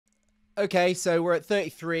Okay, so we're at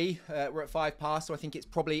 33. We're at 5 past, so I think it's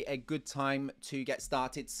probably a good time to get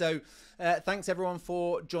started. So thanks everyone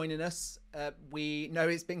for joining us. We know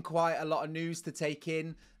it's been quite a lot of news to take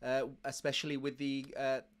in, especially with the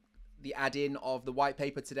add-in of the white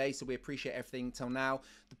paper today, so we appreciate everything till now.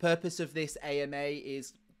 The purpose of this AMA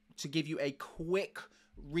is to give you a quick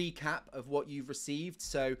recap of what you've received.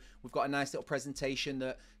 So we've got a nice little presentation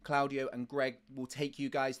that Claudio and Greg will take you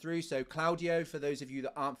guys through. So Claudio, for those of you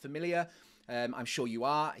that aren't familiar, I'm sure you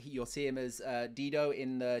are. You'll see him as Dido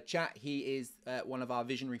in the chat. He is one of our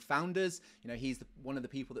visionary founders. You know, he's one of the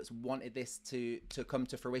people that's wanted this to come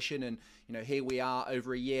to fruition. And, you know, here we are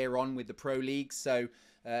over a year on with the Pro League. So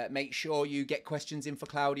make sure you get questions in for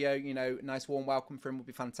Claudio. You know, nice warm welcome for him would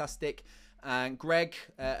be fantastic. And Greg,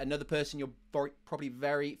 another person you're probably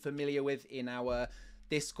very familiar with in our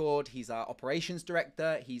Discord. He's our operations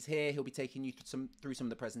director. He's here. He'll be taking you through some of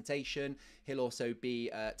the presentation. He'll also be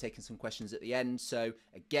taking some questions at the end. So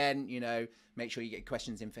again, you know, make sure you get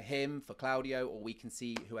questions in for him, for Claudio, or we can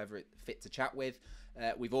see whoever it fit to chat with.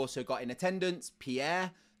 We've also got in attendance Pierre,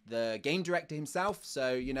 the game director himself.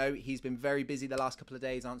 So, you know, he's been very busy the last couple of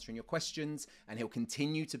days answering your questions, and he'll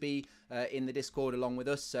continue to be in the Discord along with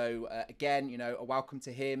us. So again, you know, a welcome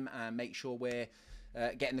to him, and make sure we're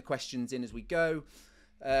getting the questions in as we go.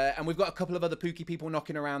 And we've got a couple of other Pooky people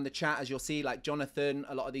knocking around the chat, as you'll see, like Jonathan.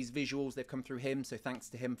 A lot of these visuals, they've come through him, so thanks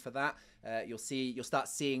to him for that. You'll start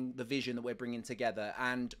seeing the vision that we're bringing together.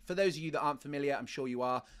 And for those of you that aren't familiar, I'm sure you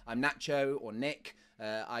are, I'm Nacho, or Nick.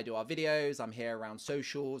 I do our videos. I'm here around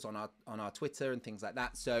socials, on our Twitter and things like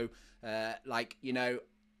that. So like, you know,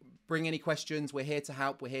 bring any questions. We're here to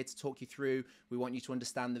help. We're here to talk you through. We want you to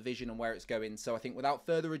understand the vision and where it's going. So I think without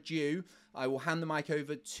further ado, I will hand the mic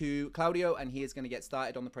over to Claudio, and he is going to get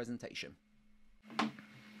started on the presentation.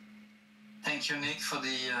 Thank you, Nick, for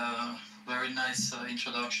the very nice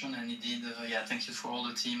introduction. And indeed, yeah, thank you for all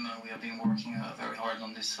the team. We have been working very hard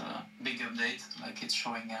on this big update, like it's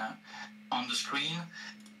showing on the screen.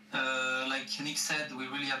 Like Nick said, we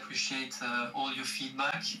really appreciate all your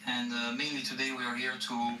feedback, and mainly today we are here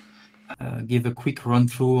to give a quick run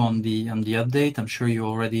through on the update. I'm sure you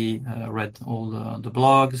already read all the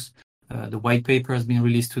blogs. The white paper has been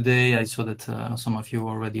released today. I saw that some of you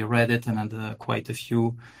already read it and had quite a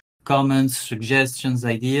few comments, suggestions,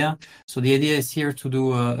 idea. So the idea is here to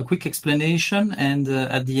do a quick explanation, and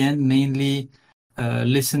at the end mainly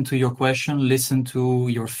listen to your question, listen to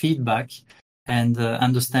your feedback, and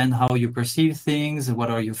understand how you perceive things,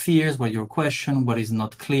 what are your fears, what are your questions, what is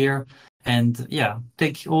not clear, and yeah,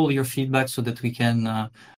 take all your feedback so that we can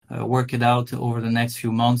work it out over the next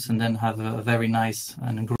few months, and then have a very nice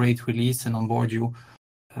and a great release and onboard you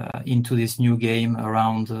into this new game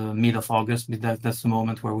around mid of August. That's the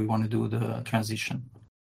moment where we want to do the transition.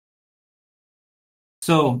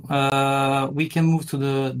 So we can move to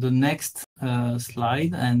the next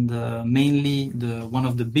slide, and mainly one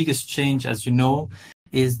of the biggest change, as you know,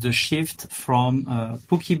 is the shift from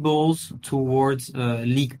Pokeballs towards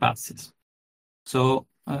league passes. So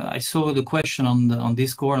I saw the question on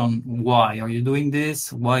Discord on why are you doing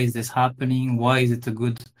this? Why is this happening? Why is it a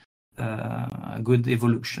good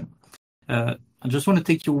evolution? I just want to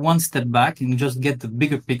take you one step back and just get the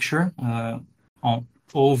bigger picture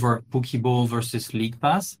over Pokeball versus League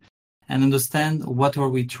Pass, and understand what are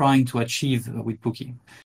we trying to achieve with Pooky.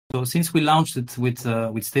 So since we launched it with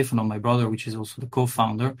Stefano, my brother, which is also the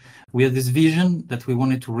co-founder, we had this vision that we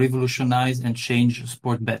wanted to revolutionize and change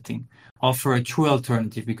sport betting, offer a true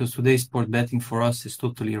alternative, because today's sport betting for us is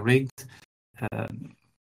totally rigged,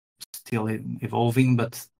 still evolving,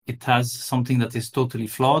 but it has something that is totally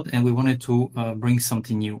flawed, and we wanted to bring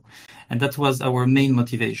something new. And that was our main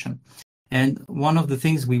motivation. And one of the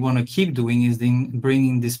things we want to keep doing is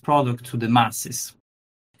bringing this product to the masses.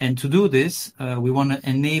 And to do this, we want to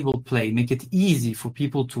enable play, make it easy for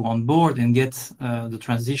people to onboard and get the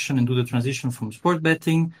transition and do the transition from sport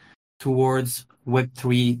betting towards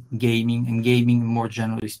Web3 gaming, and gaming more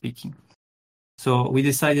generally speaking. So we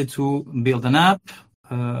decided to build an app.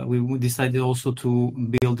 We decided also to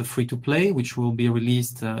build a free-to-play, which will be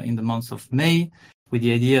released in the month of May, with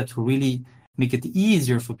the idea to really make it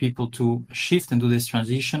easier for people to shift and do this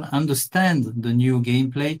transition, understand the new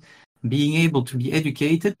gameplay, being able to be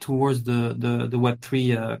educated towards the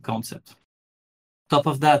Web3 concept. Top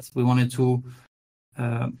of that, we wanted to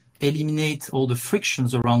eliminate all the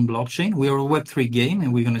frictions around blockchain. We are a Web3 game,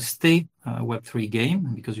 and we're going to stay a Web3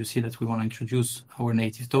 game, because you see that we want to introduce our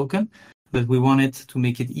native token, but we wanted to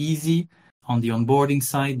make it easy on the onboarding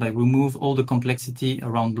side by remove all the complexity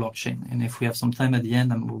around blockchain. And if we have some time at the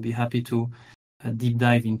end, we'll be happy to deep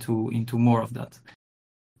dive into more of that.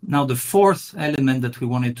 Now, the fourth element that we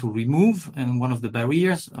wanted to remove, and one of the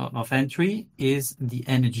barriers of entry, is the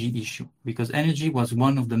energy issue, because energy was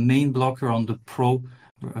one of the main blocker on the pro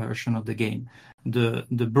version of the game.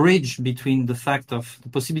 The bridge between the fact of the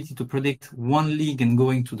possibility to predict one league and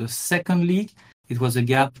going to the second league, it was a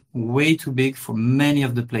gap way too big for many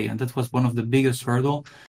of the players. And that was one of the biggest hurdle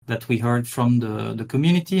that we heard from the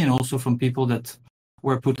community, and also from people that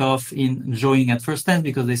were put off in joining at first hand,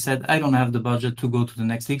 because they said, I don't have the budget to go to the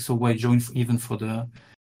next league, so why join even for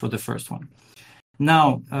the first one?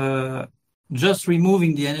 Now, just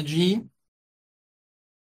removing the energy,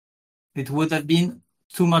 it would have been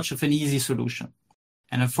too much of an easy solution.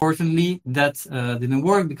 And unfortunately, that didn't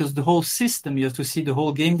work, because the whole system, you have to see the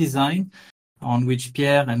whole game design on which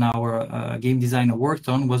Pierre and our game designer worked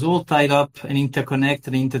on, was all tied up and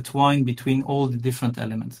interconnected and intertwined between all the different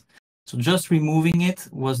elements. So just removing it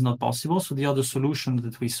was not possible. So the other solution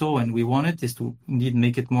that we saw and we wanted is to indeed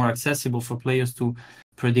make it more accessible for players to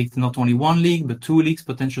predict not only one league, but 2 leagues,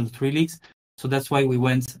 potentially 3 leagues. So that's why we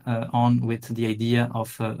went on with the idea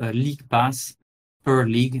of a league pass per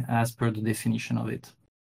league as per the definition of it.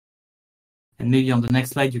 And maybe on the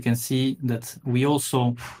next slide, you can see that we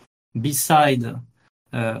also, beside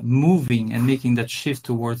moving and making that shift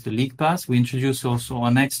towards the league pass, we introduced also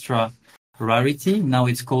an extra rarity. Now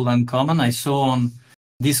it's called uncommon. I saw on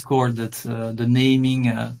Discord that the naming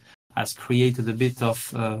has created a bit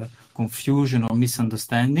of confusion or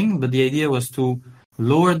misunderstanding, but the idea was to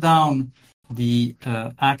lower down the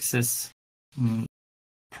access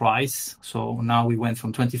price. So now we went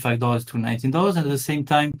from $25 to $19, and at the same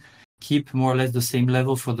time keep more or less the same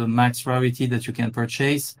level for the max rarity that you can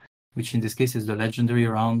purchase, which in this case is the legendary,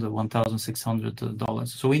 around $1,600.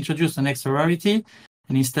 So we introduced an extra rarity,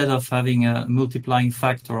 and instead of having a multiplying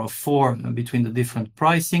factor of 4 between the different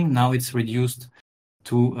pricing, now it's reduced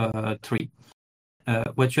to 3.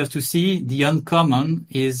 What you have to see, the uncommon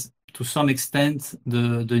is to some extent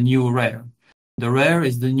the new rare. The rare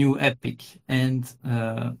is the new epic, and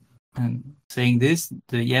saying this,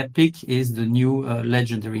 the epic is the new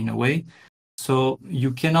legendary in a way. So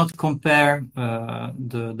you cannot compare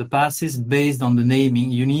the passes based on the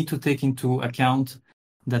naming. You need to take into account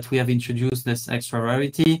that we have introduced this extra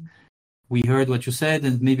rarity. We heard what you said,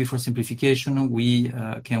 and maybe for simplification, we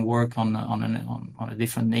can work on a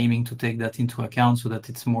different naming to take that into account, so that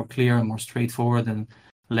it's more clear and more straightforward and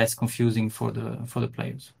less confusing for the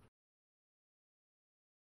players.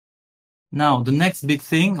 Now, the next big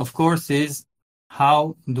thing, of course, is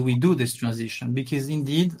how do we do this transition? Because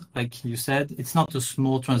indeed, like you said, it's not a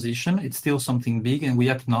small transition. It's still something big, and we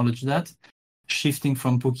acknowledge that. Shifting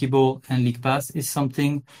from Pokeball and League Pass is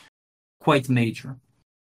something quite major.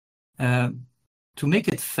 To make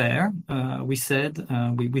it fair, we said,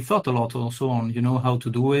 we thought a lot also on, how to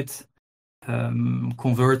do it,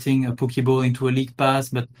 converting a Pokeball into a League Pass,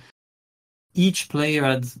 but each player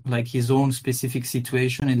had like his own specific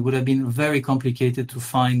situation. It would have been very complicated to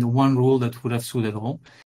find one rule that would have suited all.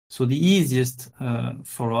 So the easiest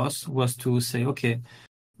for us was to say, okay,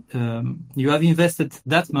 you have invested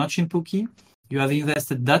that much in Pooky, you have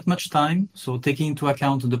invested that much time, so taking into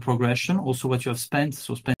account the progression, also what you have spent,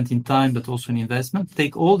 so spent in time, but also in investment,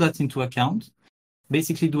 take all that into account,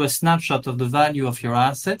 basically do a snapshot of the value of your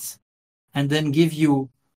assets, and then give you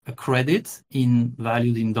a credit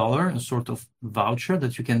valued in dollar, a sort of voucher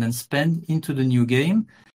that you can then spend into the new game,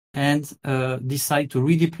 and decide to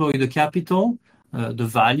redeploy the capital, the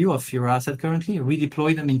value of your asset currently,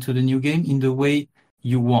 redeploy them into the new game in the way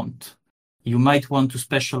you want. You might want to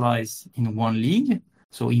specialize in one league,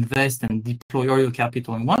 so invest and deploy all your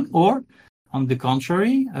capital in one, or on the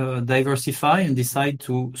contrary, diversify and decide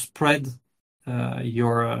to spread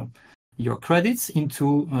your credits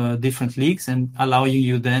into different leagues, and allowing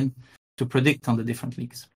you then to predict on the different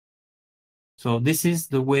leagues. So this is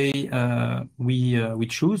the way we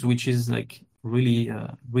choose, which is like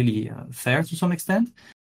really fair to some extent.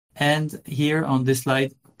 And here on this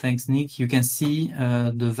slide, thanks Nick, you can see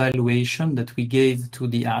the valuation that we gave to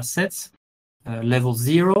the assets, level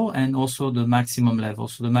 0, and also the maximum level.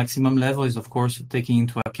 So the maximum level is of course taking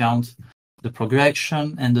into account the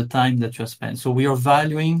progression and the time that you have spent. So we are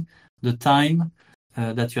valuing the time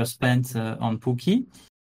that you have spent on Pooky.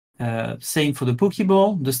 Same for the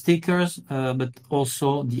Pokeball, the stickers, but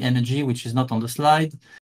also the energy, which is not on the slide.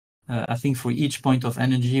 I think for each point of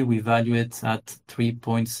energy, we value it at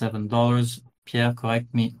 $3.7. Pierre,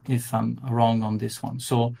 correct me if I'm wrong on this one.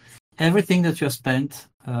 So everything that you have spent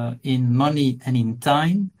in money and in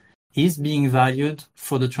time is being valued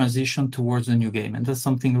for the transition towards a new game. And that's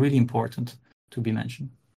something really important to be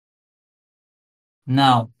mentioned.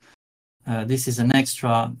 Now, this is an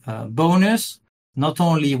extra bonus. not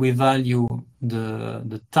only we value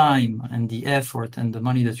the time and the effort and the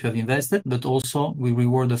money that you have invested, but also we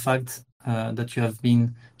reward the fact that you have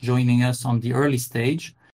been joining us on the early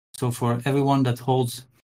stage. So for everyone that holds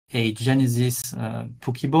a Genesis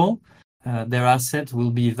Pooky ball, their asset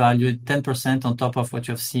will be valued 10% on top of what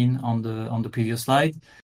you have seen on the previous slide.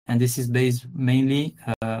 And this is based mainly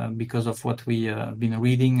because of what we have been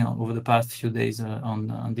reading over the past few days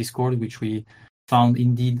on Discord, which we found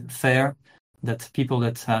indeed fair, that people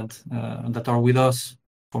that are with us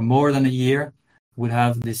for more than a year will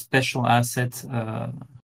have this special asset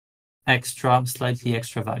slightly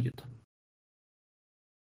extra valued.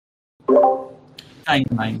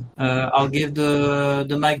 Timeline. I'll give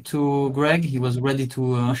the mic to Greg. He was ready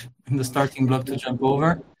to in the starting block to jump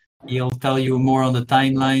over. He'll tell you more on the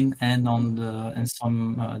timeline and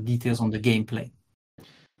some details on the gameplay.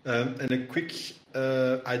 And a quick,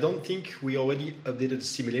 I don't think we already updated the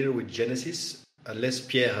simulator with Genesis, unless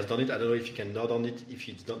Pierre has done it. I don't know if you can nod on it, if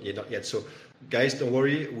it's not yet. So guys, don't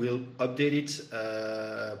worry, we'll update it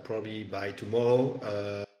probably by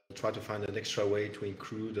tomorrow. Try to find an extra way to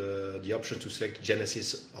include the option to select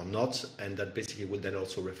Genesis or not, and that basically will then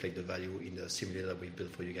also reflect the value in the simulator that we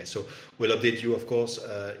built for you guys. So we'll update you, of course,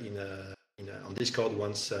 on Discord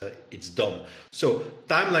once it's done. So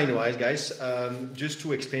timeline-wise, guys, just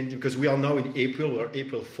to explain, because we are now in April, we're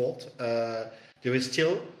April 4th. There is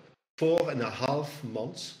still 4.5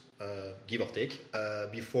 months, give or take,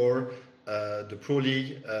 before the Pro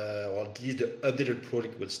League, or at least the updated Pro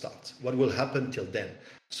League will start. What will happen till then?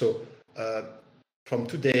 So from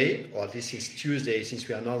today, or at least since Tuesday, since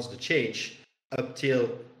we announced the change, up till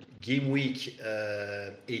game week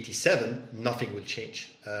 87, nothing will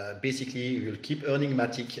change. Basically, you will keep earning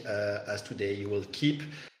Matic as today. You will keep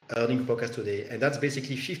earning Poke as today. And that's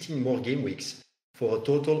basically 15 more game weeks for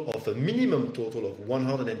a minimum total of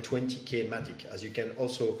 120k Matic. As you can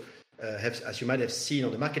also as you might have seen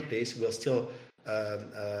on the marketplace, we're still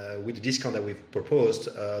with the discount that we've proposed,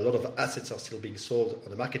 a lot of assets are still being sold on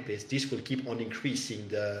the marketplace. This will keep on increasing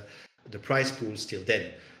the price pool still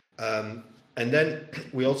then. And then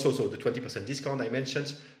we also, so the 20% discount I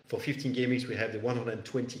mentioned, for 15 game weeks, we have the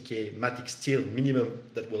 120k Matic still minimum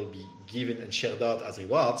that will be given and shared out as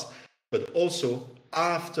rewards. But also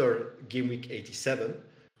after game week 87,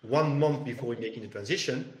 1 month before we make the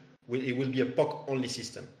transition, it will be a POC only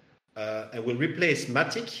system. And we'll replace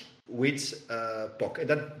Matic with POC. And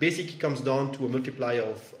that basically comes down to a multiplier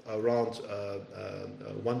of around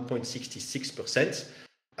 1.66%.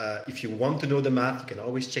 If you want to know the math, you can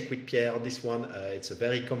always check with Pierre on this one. It's a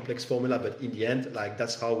very complex formula, but in the end,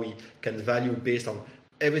 that's how we can value based on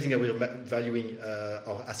everything that we're valuing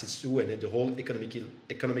our assets to, and then the whole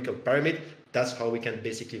economical pyramid. That's how we can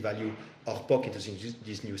basically value our POC into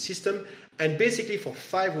this new system. And basically for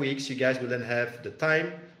 5 weeks, you guys will then have the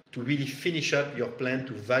time to really finish up your plan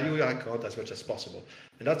to value your account as much as possible.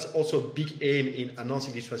 And that's also a big aim in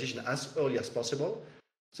announcing this transition as early as possible,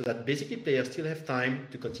 so that basically players still have time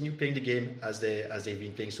to continue playing the game as they've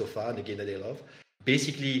been playing so far, the game that they love,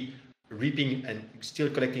 basically reaping and still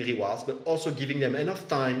collecting rewards, but also giving them enough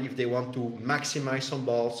time if they want to maximize some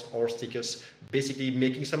balls or stickers, basically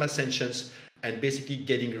making some ascensions and basically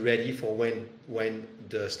getting ready for when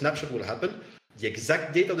the snapshot will happen. The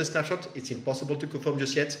exact date of the snapshot, it's impossible to confirm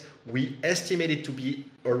just yet. We estimate it to be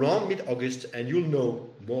around mid-August, and you'll know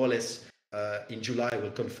more or less in July.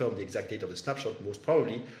 We'll confirm the exact date of the snapshot, most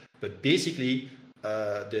probably. But basically,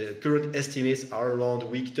 the current estimates are around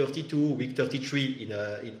week 32, week 33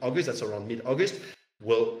 in August. That's around mid-August.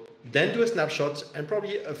 We'll then do a snapshot, and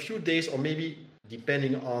probably a few days, or maybe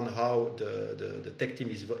depending on how the tech team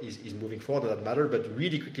is moving forward, that matter. But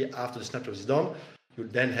really quickly after the snapshot is done,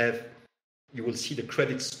 you will see the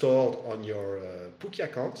credits stored on your Pooky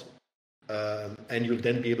account, and you'll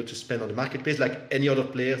then be able to spend on the marketplace like any other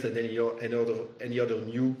players and any other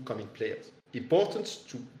new coming players. Important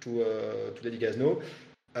to let you guys know.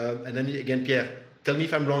 And then again, Pierre, tell me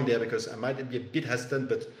if I'm wrong there, because I might be a bit hesitant,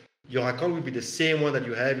 but your account will be the same one that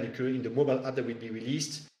you have in the mobile app that will be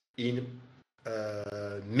released in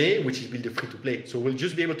May, which will be the free-to-play. So we'll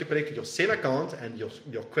just be able to connect your same account, and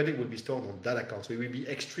your credit will be stored on that account. So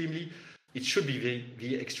it should be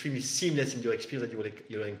very extremely seamless in your experience that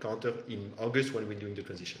you'll encounter in August when we're doing the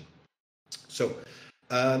transition. So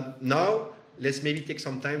now let's maybe take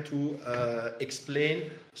some time to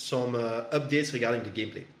explain some updates regarding the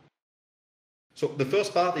gameplay. So the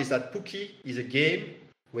first part is that Pooky is a game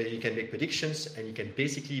where you can make predictions and you can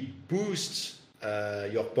basically boost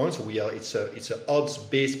your points. It's an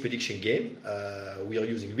odds-based prediction game. We are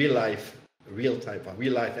using real life,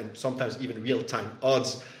 and sometimes even real-time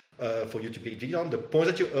odds for you to predict on. The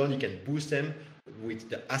points that you earn, you can boost them with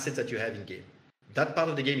the assets that you have in game. That part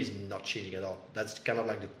of the game is not changing at all. That's kind of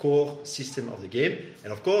like the core system of the game.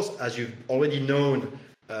 And of course, as you've already known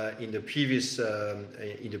in the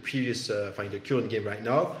current game right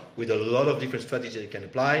now, with a lot of different strategies that you can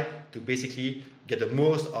apply to basically get the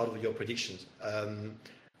most out of your predictions.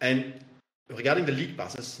 And regarding the league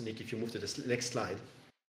passes, Nick, if you move to the next slide,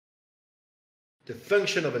 the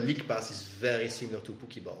function of a league pass is very similar to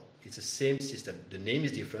Pokeball. It's the same system. The name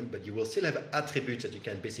is different, but you will still have attributes that you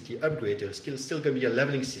can basically upgrade. There's still going to be a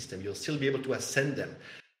leveling system. You'll still be able to ascend them.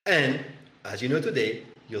 And as you know today,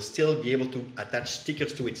 you'll still be able to attach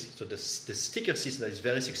stickers to it. So the sticker system that is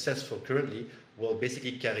very successful currently will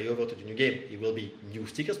basically carry over to the new game. It will be new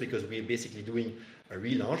stickers because we're basically doing a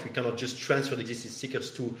relaunch. We cannot just transfer the existing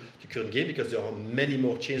stickers to the current game because there are many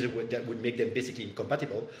more changes that would make them basically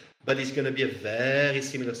incompatible. But it's going to be a very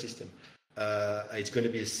similar system. It's going to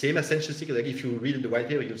be the same ascension sticker. Like if you read the white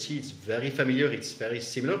paper, you'll see it's very familiar. It's very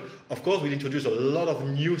similar. Of course, we'll introduce a lot of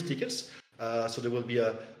new stickers. So there will be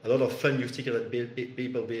a lot of fun new stickers that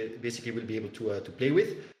people basically will be able to play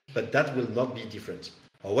with. But that will not be different.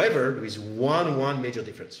 However, there is one major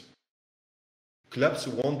difference. Clubs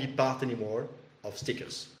won't be part anymore of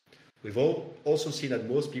stickers. We've also seen that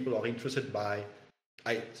most people are interested by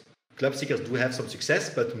club stickers do have some success,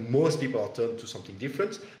 but most people are turned to something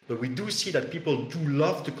different. But we do see that people do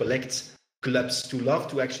love to collect clubs, to love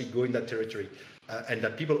to actually go in that territory. And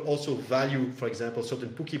that people also value, for example, certain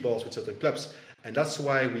Pokeballs with certain clubs. And that's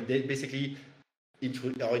why we basically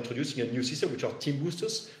are introducing a new system, which are team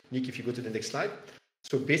boosters. Nick, if you go to the next slide.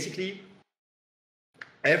 So basically,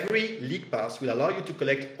 every league pass will allow you to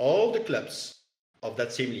collect all the clubs of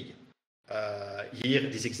that same league. Here,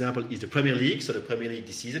 this example is the Premier League. So the Premier League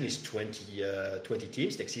this season is 20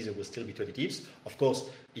 teams. Next season will still be 20 teams. Of course,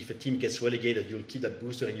 if a team gets relegated, you'll keep that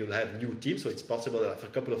booster and you'll have new teams. So it's possible that after a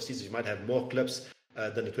couple of seasons, you might have more clubs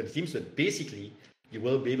than the 20 teams. But basically, you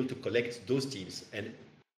will be able to collect those teams. And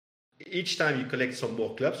each time you collect some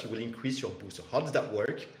more clubs, you will increase your booster. How does that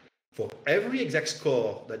work? For every exact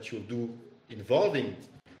score that you'll do involving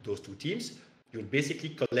those two teams, you'll basically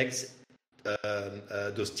collect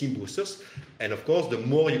those team boosters. And of course, the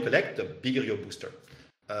more you collect, the bigger your booster.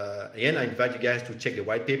 Again, I invite you guys to check the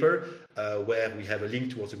white paper where we have a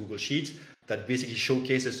link towards the Google Sheet that basically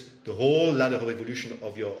showcases the whole ladder of evolution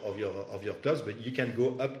of your clubs. But you can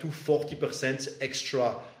go up to 40%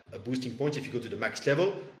 extra boosting points if you go to the max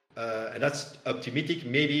level. And that's up to Mythic.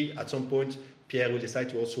 Maybe at some point, Pierre will decide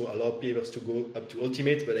to also allow players to go up to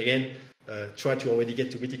Ultimate. But again, try to already get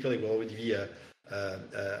to Mythical. It will already be a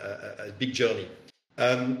big journey.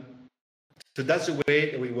 So that's the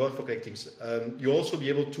way that we work for collecting. You'll also be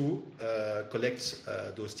able to collect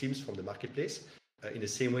those teams from the marketplace in the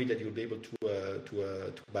same way that you'll be able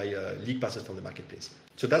to buy league passes from the marketplace.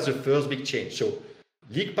 So that's the first big change. So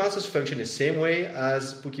league passes function the same way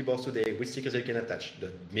as Pokeballs today with stickers that you can attach.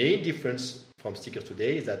 The main difference from stickers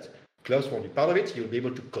today is that clubs won't be part of it. You'll be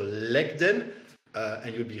able to collect them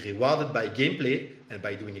and you'll be rewarded by gameplay and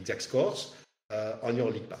by doing exact scores on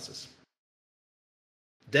your league passes.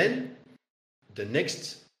 Then the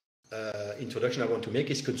next introduction I want to make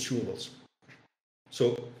is consumables.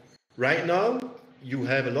 So right now you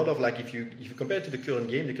have a lot of, like, if you compare it to the current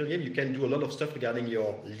game, you can do a lot of stuff regarding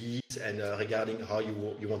your leads and regarding how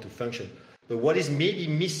you want to function. But what is maybe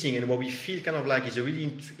missing and what we feel kind of like is a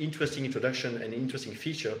really interesting introduction and interesting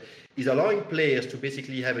feature is allowing players to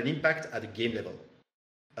basically have an impact at the game level.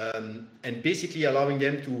 And basically allowing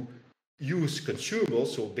them to use consumables.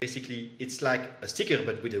 So basically it's like a sticker,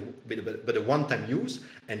 but with a one-time use,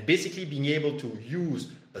 and basically being able to use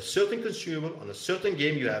a certain consumable on a certain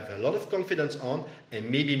game you have a lot of confidence on and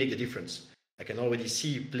maybe make a difference. I can already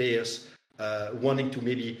see players wanting to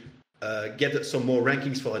maybe get some more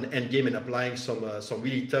rankings for an end game and applying some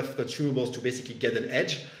really tough consumables to basically get an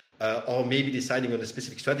edge, or maybe deciding on a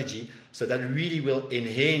specific strategy. So that really will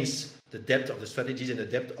enhance the depth of the strategies and the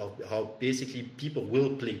depth of how basically people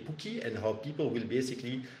will play Pooky and how people will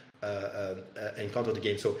basically encounter the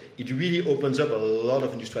game. So it really opens up a lot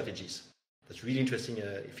of new strategies. That's really interesting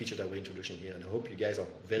feature that we're introducing here, and I hope you guys are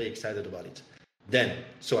very excited about it. Then,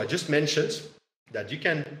 so I just mentioned that you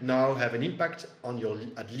can now have an impact on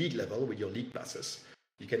at league level with your league passes.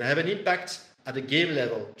 You can have an impact at the game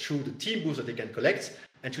level through the team boosts that they can collect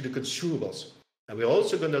and through the consumables. And we're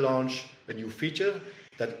also going to launch a new feature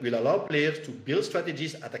that will allow players to build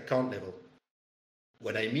strategies at account level.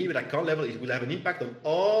 What I mean with account level is it will have an impact on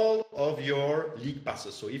all of your league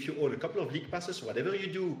passes. So if you own a couple of league passes, whatever you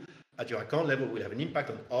do at your account level will have an impact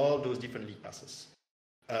on all those different league passes.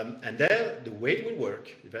 And there, the way it will work,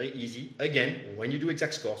 very easy. Again, when you do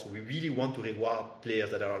exact scores, we really want to reward players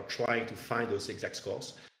that are trying to find those exact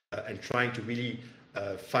scores and trying to really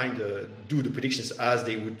do the predictions as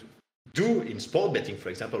they would do in sport betting, for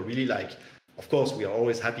example. Really, like, of course, we are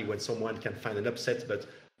always happy when someone can find an upset, but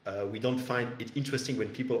we don't find it interesting when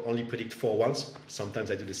people only predict 4-1s. Sometimes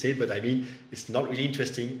I do the same, but I mean, it's not really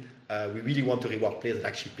interesting. We really want to reward players that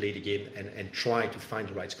actually play the game and try to find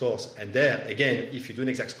the right scores. And there, again, if you do an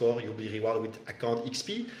exact score, you'll be rewarded with account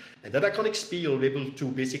XP. And that account XP, you'll be able to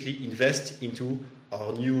basically invest into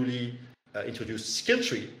our newly introduced skill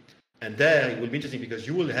tree. And there, it will be interesting because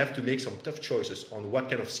you will have to make some tough choices on what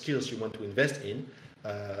kind of skills you want to invest in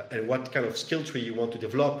and what kind of skill tree you want to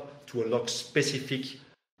develop to unlock specific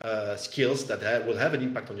skills that will have an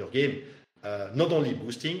impact on your game. Not only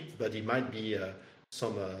boosting, but it might be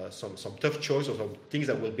some tough choice or some things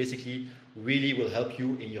that will basically really will help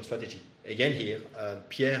you in your strategy. Again here,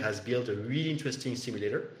 Pierre has built a really interesting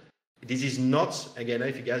simulator. This is not, again,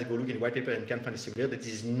 if you guys go look in the white paper and can find a simulator, this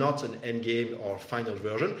is not an end game or final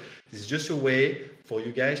version. This is just a way for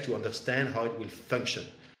you guys to understand how it will function.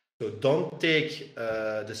 So don't take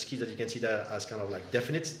the skills that you can see there as kind of like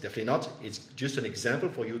definitely not. It's just an example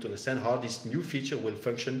for you to understand how this new feature will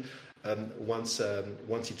function once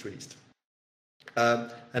it's released.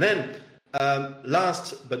 And then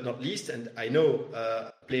last but not least, and I know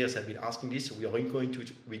players have been asking this, we're going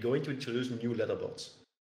to introduce new leaderboards.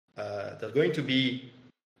 There are going to be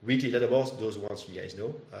weekly leaderboards, those ones you guys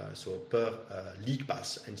know. So per league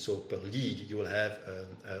pass, and so per league, you will have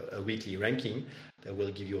a weekly ranking that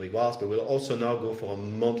will give you rewards, but we'll also now go for a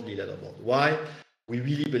monthly leaderboard. Why? We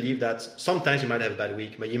really believe that sometimes you might have a bad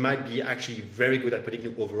week, but you might be actually very good at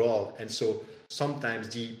predicting overall. And so sometimes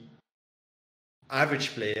the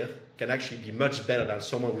average player can actually be much better than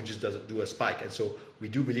someone who just doesn't do a spike. And so we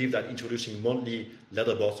do believe that introducing monthly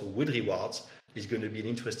leaderboards with rewards is going to be an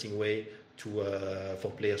interesting way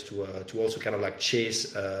for players to also kind of like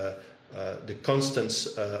chase the constants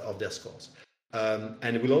of their scores.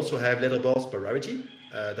 And we'll also have leaderboards per rarity.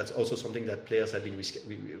 That's also something that players have been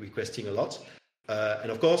requesting a lot. And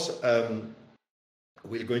of course,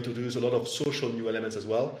 we're going to use a lot of social new elements as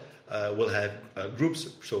well. We'll have groups,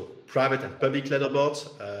 so private and public leaderboards.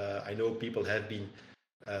 I know people have been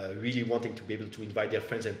really wanting to be able to invite their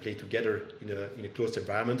friends and play together in a closed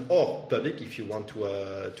environment, or public if you want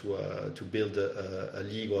to build a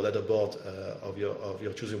league or leaderboard of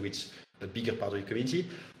your choosing with a bigger part of your community,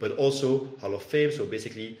 but also Hall of Fame. So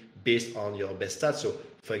basically based on your best stats. So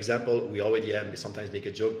for example, we already sometimes make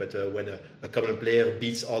a joke, but when a common player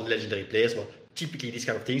beats all legendary players, well, typically these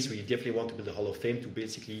kind of things, we definitely want to build a Hall of Fame to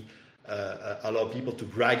basically allow people to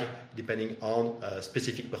brag depending on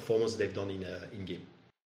specific performance they've done in game.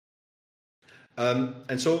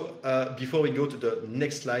 And so before we go to the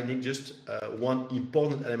next slide, Nick, just one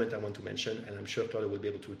important element I want to mention, and I'm sure Claudio will be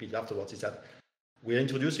able to repeat it afterwards, is that we're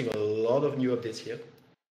introducing a lot of new updates here,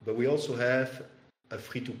 but we also have a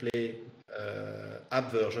free-to-play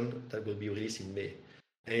app version that will be released in May.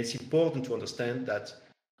 And it's important to understand that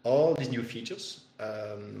all these new features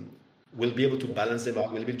we'll be able to balance them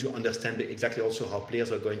out. We'll be able to understand exactly also how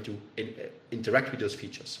players are going to interact with those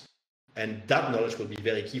features. And that knowledge will be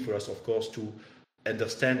very key for us, of course, to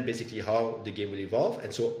understand basically how the game will evolve.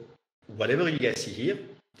 And so whatever you guys see here,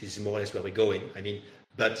 this is more or less where we're going. I mean,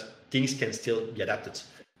 but things can still be adapted.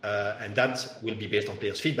 And that will be based on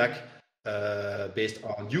players' feedback, based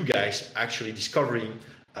on you guys actually discovering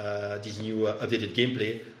this new updated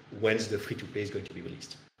gameplay once the free-to-play is going to be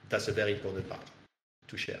released. That's a very important part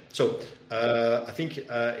to share. So I think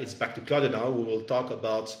it's back to Claudio now, who will talk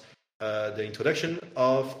about the introduction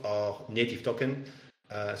of our native token.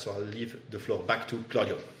 So I'll leave the floor back to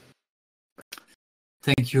Claudio.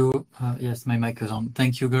 Thank you. Yes, my mic is on.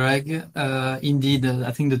 Thank you, Greg. Indeed,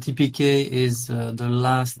 I think the TPK is the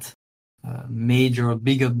last major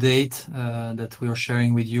big update that we are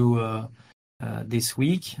sharing with you this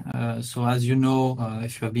week. So as you know,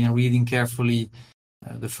 if you have been reading carefully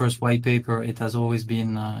the first white paper, it has always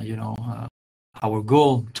been, our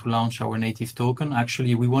goal to launch our native token.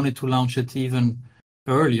 Actually, we wanted to launch it even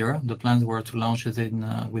earlier. The plans were to launch it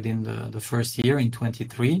within the first year in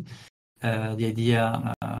 23. The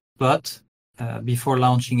idea, but before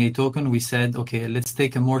launching a token, we said, okay, let's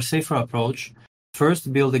take a more safer approach.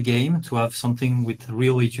 First, build a game to have something with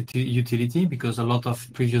real utility, because a lot of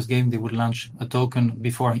previous games, they would launch a token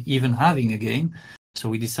before even having a game. So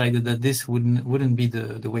we decided that this wouldn't be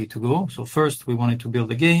the way to go. So first, we wanted to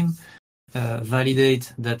build a game,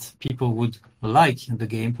 validate that people would like the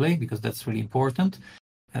gameplay, because that's really important.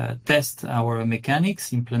 test our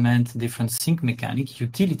mechanics, implement different sync mechanics,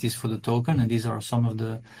 utilities for the token, and these are some of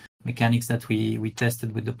the mechanics that we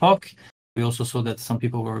tested with the POC. We also saw that some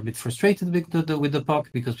people were a bit frustrated with the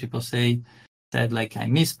POC because people said like, I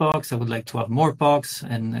miss POCs, I would like to have more POCs,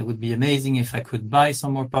 and it would be amazing if I could buy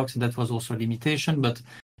some more POCs. And that was also a limitation, but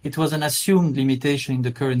it was an assumed limitation in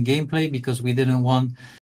the current gameplay because we didn't want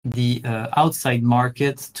the outside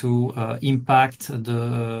market to impact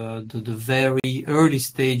the very early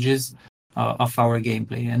stages of our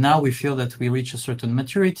gameplay. And now we feel that we reach a certain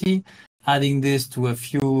maturity, adding this to a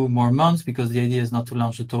few more months, because the idea is not to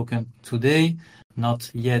launch the token today, not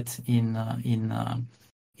yet in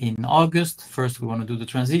August. First, we want to do the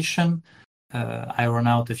transition, iron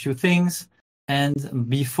out a few things, and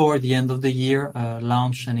before the end of the year,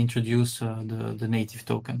 launch and introduce the native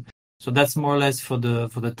token. So that's more or less for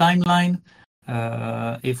the timeline.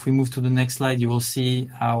 If we move to the next slide, you will see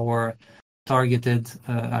our targeted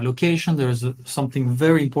allocation. There's something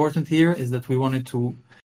very important here, is that we wanted to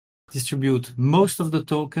distribute most of the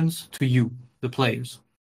tokens to you, the players,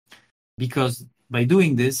 because by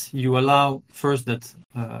doing this, you allow first that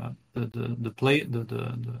the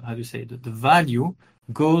value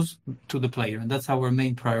goes to the player, and that's our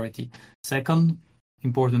main priority. Second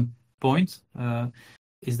important point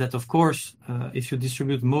is that, of course, if you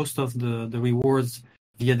distribute most of the rewards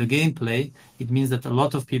via the gameplay, it means that a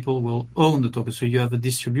lot of people will own the token. So you have a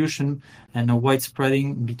distribution and a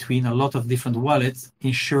widespreading between a lot of different wallets,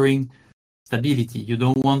 ensuring stability. You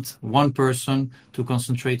don't want one person to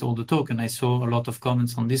concentrate all the token. I saw a lot of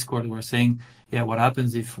comments on Discord who were saying, yeah, what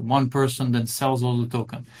happens if one person then sells all the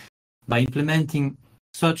token? By implementing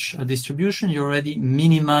such a distribution, you already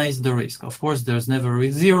minimize the risk. Of course, there's never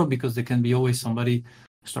a zero, because there can be always somebody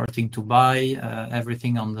starting to buy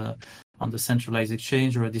everything on the centralized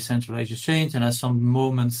exchange or a decentralized exchange, and at some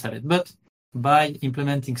moment sell it. But by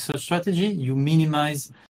implementing such strategy, you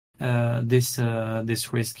minimize this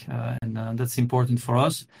risk, and that's important for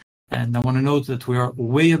us. And I want to note that we are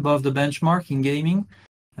way above the benchmark in gaming.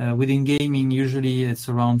 Within gaming, usually it's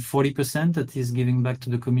around 40% that is giving back to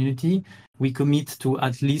the community. We commit to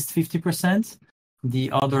at least 50%.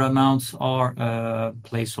 The other amounts are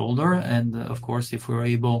placeholder, and of course, if we're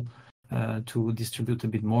able to distribute a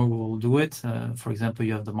bit more, we will do it. For example,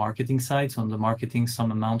 you have the marketing side. So on the marketing,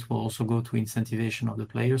 some amount will also go to incentivization of the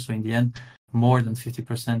players. So in the end, more than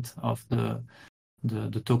 50% of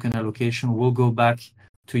the token allocation will go back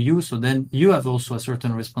to you. So then you have also a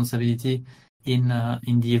certain responsibility in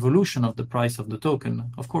the evolution of the price of the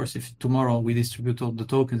token. Of course, if tomorrow we distribute all the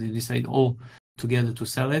tokens and decide all together to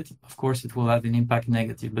sell it, of course it will have an impact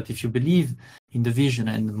negative. But if you believe in the vision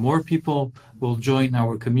and more people will join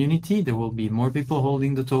our community, there will be more people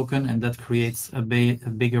holding the token, and that creates a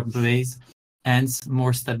bigger base and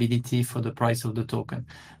more stability for the price of the token.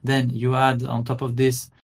 Then you add on top of this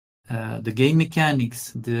the game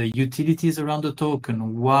mechanics, the utilities around the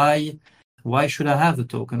token. Why should I have the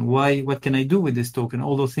token? What can I do with this token?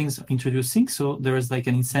 All those things introduce sync. So there is like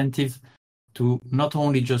an incentive to not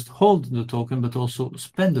only just hold the token, but also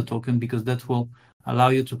spend the token, because that will allow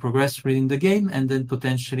you to progress within the game and then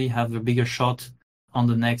potentially have a bigger shot on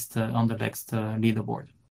the next leaderboard.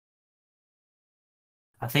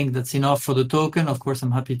 I think that's enough for the token. Of course,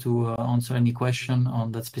 I'm happy to answer any question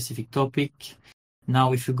on that specific topic.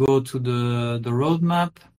 Now, if you go to the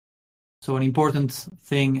roadmap, so an important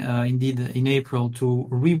thing indeed in April to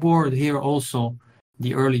reward here also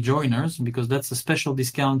the early joiners, because that's a special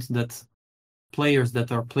discount that players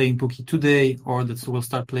that are playing Pooky today or that will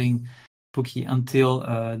start playing Pooky until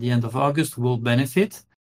the end of August will benefit.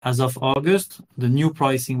 As of August, the new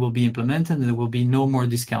pricing will be implemented and there will be no more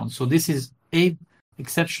discounts. So this is a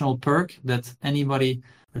exceptional perk that anybody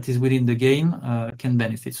that is within the game can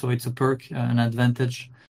benefit. So it's a perk, an advantage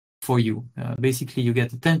for you. Basically, you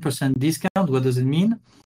get a 10% discount. What does it mean?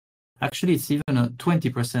 Actually, it's even a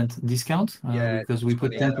 20% discount because we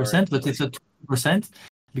put 10%, but it's a 20%.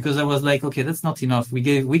 Because I was like, okay, that's not enough. We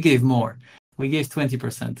gave more. We gave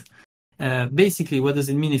 20%. Basically, what does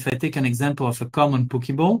it mean if I take an example of a common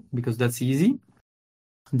Pokeball, because that's easy?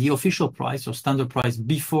 The official price or standard price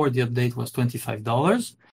before the update was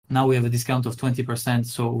 $25. Now we have a discount of 20%,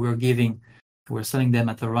 so we're selling them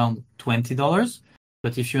at around $20.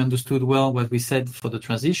 But if you understood well what we said for the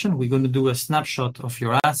transition, we're going to do a snapshot of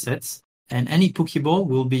your assets, and any Pokeball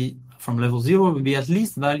will be from level 0 will be at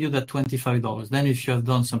least valued at $25. Then if you have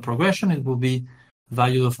done some progression, it will be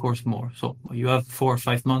valued, of course, more. So you have 4 or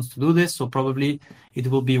 5 months to do this, so probably it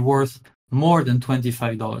will be worth more than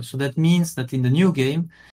 $25. So that means that in the new game,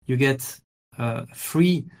 you get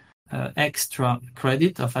free extra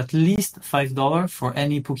credit of at least $5 for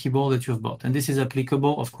any Pokeball that you've bought. And this is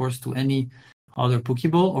applicable, of course, to any other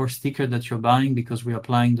Pokeball or sticker that you're buying, because we're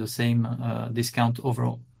applying the same discount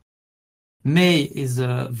overall. May is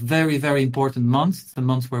a very, very important month. It's the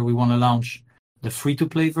month where we want to launch the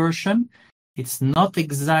free-to-play version. It's not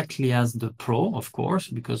exactly as the Pro, of course,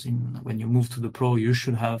 because when you move to the Pro, you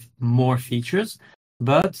should have more features,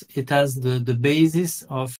 but it has the basis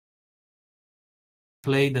of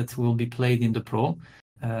play that will be played in the Pro.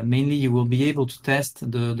 Mainly, you will be able to test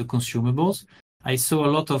the consumables. I saw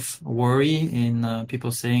a lot of worry in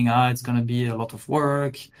people saying, it's going to be a lot of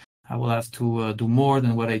work. I will have to do more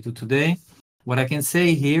than what I do today. What I can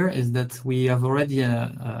say here is that we have already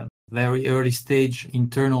a very early stage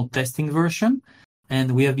internal testing version,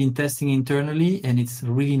 and we have been testing internally, and it's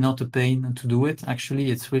really not a pain to do it. Actually,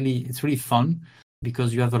 it's really fun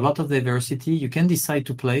because you have a lot of diversity. You can decide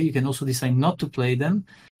to play. You can also decide not to play them.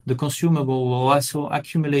 The consumable will also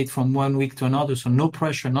accumulate from 1 week to another, so no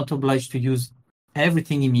pressure, not obliged to use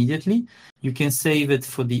everything immediately. You can save it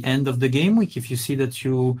for the end of the game week if you see that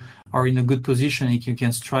you are in a good position and you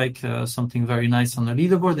can strike something very nice on the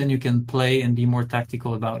leaderboard, then you can play and be more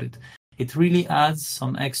tactical about it. It really adds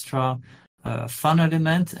some extra fun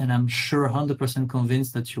element, and I'm sure 100%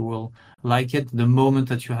 convinced that you will like it the moment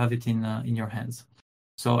that you have it in your hands.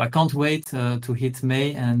 So I can't wait to hit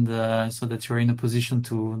May, and so that you're in a position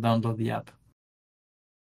to download the app.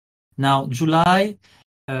 Now,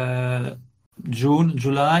 June,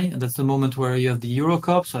 July, that's the moment where you have the Euro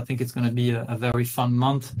Cup. So I think it's going to be a very fun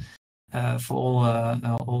month for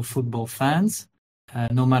all football fans,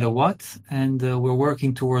 no matter what. And we're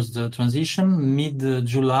working towards the transition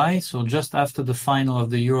mid-July. So just after the final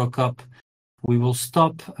of the Euro Cup, we will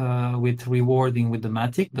stop with rewarding with the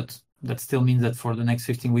Matic, but that still means that for the next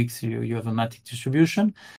 15 weeks, you have a Matic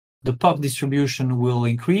distribution. The pop distribution will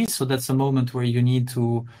increase. So that's a moment where you need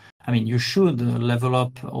to, you should level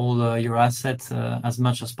up all your assets as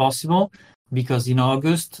much as possible, because in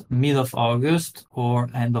August, mid of August or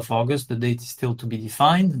end of August, the date is still to be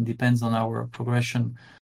defined. It depends on our progression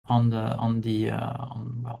on the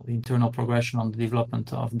internal progression on the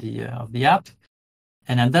development of the app.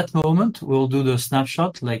 And at that moment, we'll do the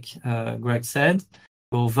snapshot, like Greg said.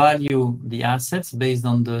 We'll value the assets based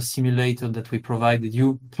on the simulator that we provided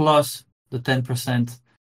you, plus the 10%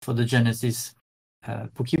 for the Genesis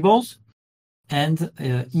Pokeballs. And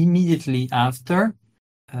immediately after,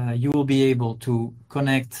 you will be able to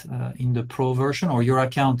connect in the Pro version, or your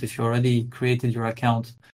account, if you already created your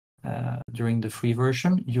account during the free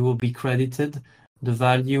version, you will be credited the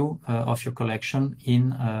value of your collection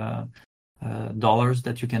in dollars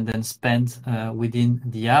that you can then spend within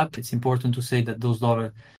the app. It's important to say that those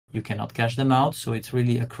dollars, you cannot cash them out. So it's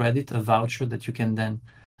really a credit, a voucher that you can then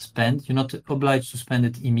spend. You're not obliged to spend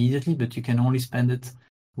it immediately, but you can only spend it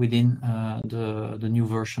within the new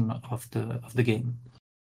version of the game.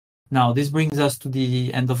 Now, this brings us to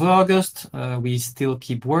the end of August. We still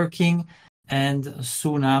keep working, and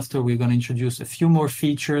soon after, we're going to introduce a few more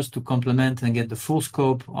features to complement and get the full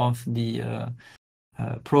scope of the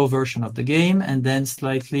Pro version of the game, and then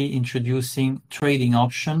slightly introducing trading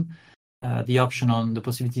option, the option on the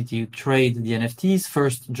possibility to trade the NFTs,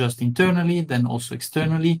 first just internally, then also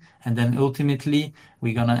externally, and then ultimately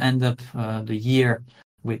we're going to end up the year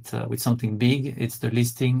with something big. It's the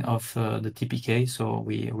listing of the TPK, so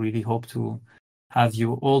we really hope to have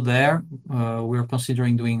you all there. We're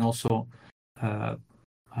considering doing also a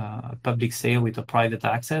public sale with a private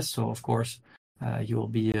access, so of course you will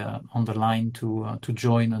be on the line to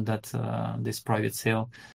join on that this private sale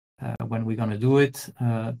when we're going to do it,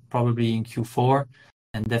 probably in Q4.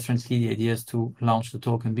 And definitely the idea is to launch the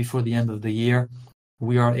token before the end of the year.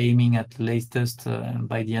 We are aiming at the latest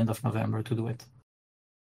by the end of November to do it.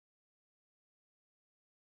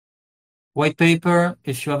 White paper,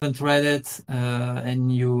 if you haven't read it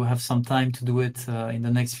and you have some time to do it in the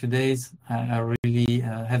next few days, I really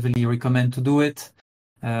heavily recommend to do it.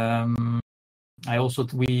 We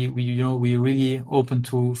really open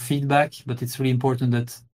to feedback, but it's really important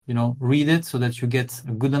that read it so that you get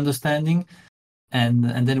a good understanding,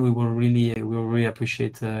 and then we will really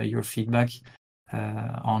appreciate your feedback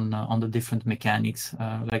on the different mechanics.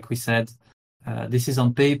 Like we said, this is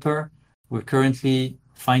on paper. We're currently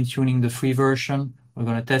fine-tuning the free version. We're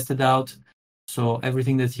going to test it out. So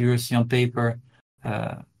everything that you see on paper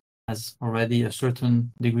has already a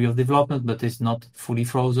certain degree of development, but it's not fully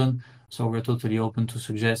frozen. So we're totally open to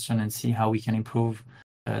suggestion and see how we can improve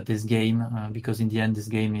this game, because in the end, this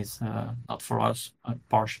game is not for us,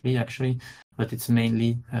 partially actually, but it's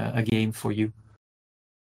mainly a game for you.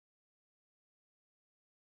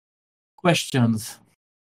 Questions?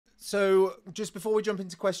 So just before we jump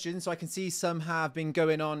into questions, so I can see some have been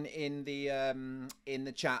going on in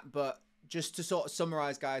the chat, but just to sort of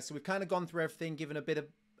summarize, guys, so we've kind of gone through everything, given a bit of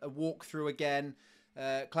a walkthrough again.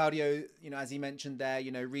 Claudio, as he mentioned there,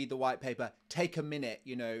 read the white paper, take a minute,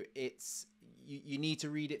 it's, you need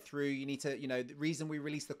to read it through. You need to, the reason we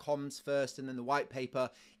released the comms first and then the white paper,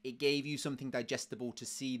 it gave you something digestible to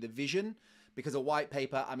see the vision. Because a white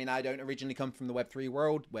paper, I mean, I don't originally come from the Web3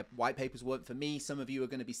 world. White papers weren't for me. Some of you are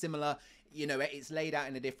going to be similar. It's laid out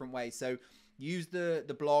in a different way. So use the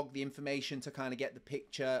blog, the information to kind of get the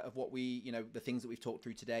picture of what we, the things that we've talked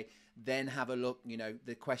through today. Then have a look,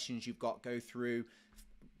 the questions you've got, go through,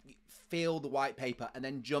 feel the white paper, and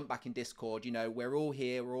then jump back in Discord. We're all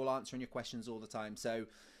here. We're all answering your questions all the time. So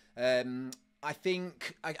I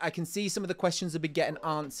think I can see some of the questions have been getting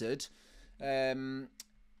answered.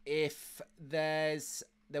 If there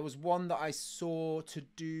was one that I saw to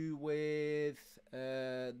do with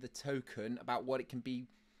the token, about what it can be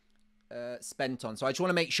spent on. So I just want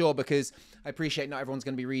to make sure, because I appreciate not everyone's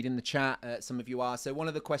going to be reading the chat. Some of you are. So one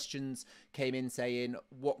of the questions came in saying,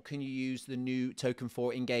 what can you use the new token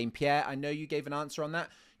for in game? Pierre, I know you gave an answer on that.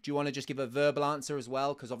 Do you want to just give a verbal answer as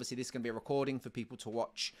well? Because obviously this is going to be a recording for people to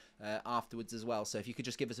watch afterwards as well. So if you could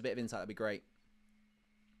just give us a bit of insight, that'd be great.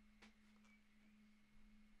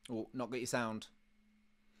 Oh, not got your sound.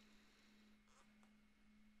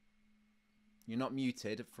 You're not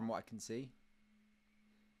muted from what I can see.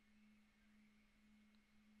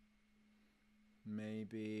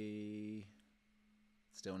 Maybe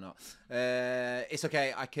still not. It's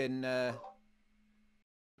okay. I can.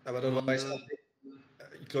 Otherwise,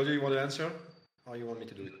 Claudio, you want to answer, or you want me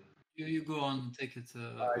to do it? You go on, take it,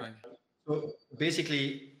 Greg. So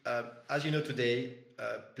basically, as you know today,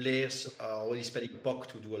 players are already spending POC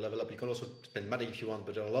to do a level up. You can also spend money if you want,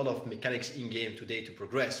 but there are a lot of mechanics in game today to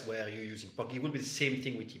progress where you're using POC. It will be the same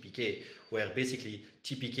thing with TPK, where basically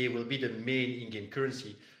TPK will be the main in-game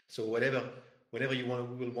currency. So whenever you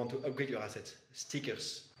will want to upgrade your assets,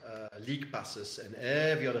 stickers, league passes, and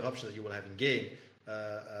every other option that you will have in game,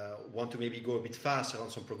 want to maybe go a bit faster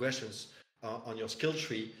on some progressions on your skill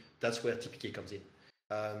tree, that's where TPK comes in.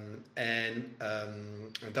 And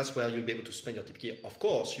that's where you'll be able to spend your TPK. Of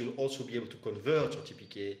course, you'll also be able to convert your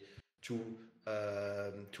TPK to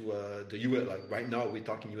the US. Like right now, we're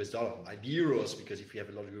talking US dollar, might be euros, because if you have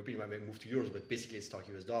a lot of European, you might move to euros. But basically, it's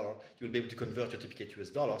talking US dollar. You'll be able to convert your TPK to US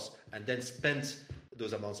dollars and then spend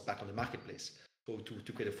those amounts back on the marketplace. So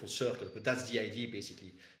to create a full circle. But that's the idea,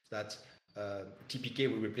 basically, that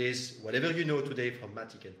TPK will replace whatever you know today from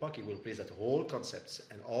Matic and Pooky. Will replace that whole concepts,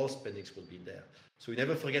 and all spendings will be there. So you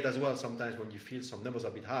never forget as well, sometimes when you feel some numbers are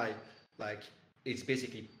a bit high, like it's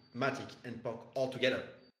basically Matic and POC all together.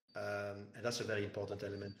 And that's a very important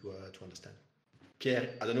element to understand. Pierre,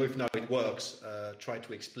 I don't know if now it works. Try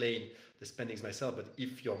to explain the spendings myself, but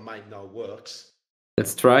if your mind now works.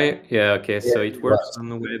 Let's try. Yeah, okay, so it works on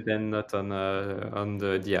the web and not on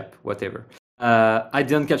the app, whatever. I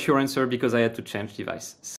didn't catch your answer because I had to change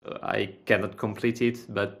device. So I cannot complete it,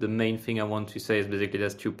 but the main thing I want to say is basically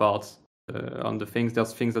there's two parts. On the things,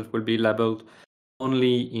 there's things that will be labeled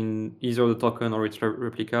only in either the token or its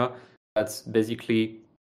replica. That's basically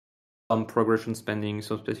some progression spending,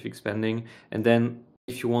 some specific spending. And then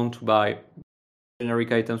if you want to buy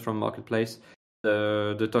generic items from marketplace,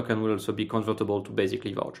 the token will also be convertible to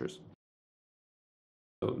basically vouchers.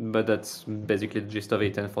 So, but that's basically the gist of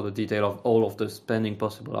it. And for the detail of all of the spending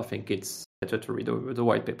possible, I think it's better to read the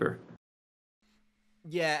white paper.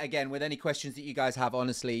 Yeah, again, with any questions that you guys have,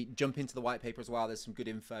 honestly, jump into the white paper as well. There's some good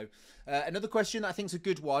info. Another question that I think is a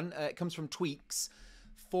good one. It comes from Tweaks.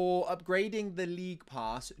 For upgrading the League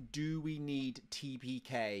Pass, do we need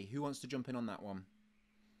TPK? Who wants to jump in on that one?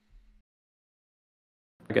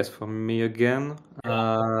 I guess for me again.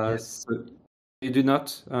 So you do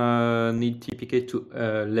not need TPK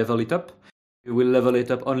to level it up. You will level it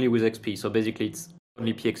up only with XP. So basically, it's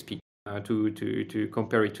only PXP to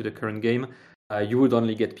compare it to the current game. You would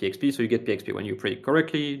only get PXP, so you get PXP when you predict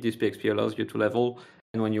correctly. This PXP allows you to level,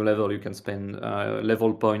 and when you level, you can spend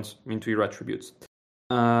level points into your attributes.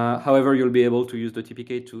 However, you'll be able to use the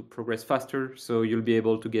TPK to progress faster, so you'll be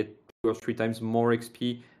able to get 2 or 3 times more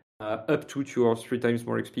XP, up to 2 or 3 times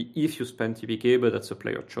more XP if you spend TPK, but that's a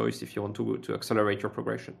player choice if you want to accelerate your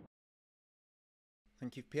progression.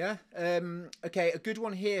 Thank you, Pierre. Okay, a good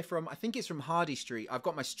one here from, I think it's from Hardy Street. I've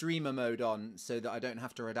got my streamer mode on so that I don't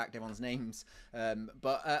have to redact everyone's names.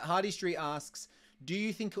 But Hardy Street asks, do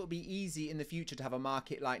you think it will be easy in the future to have a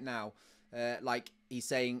market like now? Like he's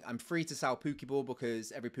saying, I'm free to sell Pokeball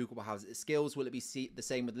because every Pokeball has its skills. Will it be the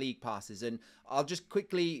same with League Passes? And I'll just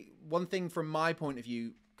quickly, one thing from my point of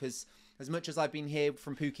view, because as much as I've been here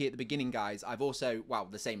from Pooky at the beginning, guys, I've also, well,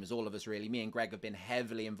 the same as all of us really, me and Greg have been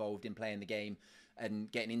heavily involved in playing the game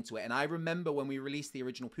and getting into it. And I remember when we released the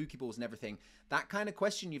original Pokeballs and everything, that kind of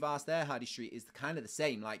question you've asked there, Hardy Street, is kind of the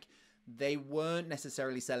same. Like, they weren't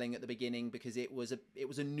necessarily selling at the beginning because it was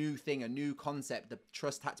a new thing, a new concept. The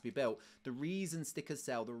trust had to be built. The reason stickers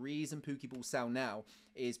sell, the reason Pokeballs sell now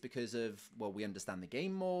is because of, well, we understand the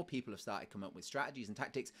game more. People have started coming up with strategies and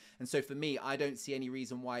tactics. And so for me, I don't see any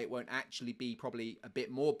reason why it won't actually be probably a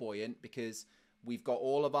bit more buoyant, because we've got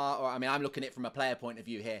all of I'm looking at it from a player point of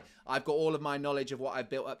view here. I've got all of my knowledge of what I've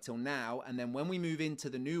built up till now. And then when we move into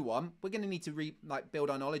the new one, we're going to need to build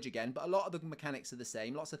our knowledge again. But a lot of the mechanics are the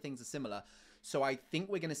same. Lots of things are similar. So I think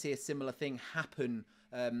we're going to see a similar thing happen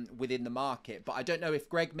within the market. But I don't know if,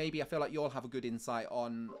 Greg, maybe I feel like you'll have a good insight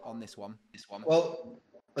on this one. Well,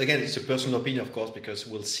 again, it's a personal opinion, of course, because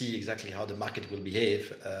we'll see exactly how the market will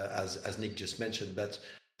behave, as Nick just mentioned. But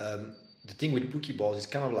the thing with Pokeballs is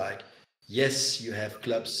kind of like, yes, you have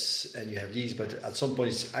clubs and you have leagues, but at some point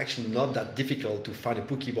it's actually not that difficult to find a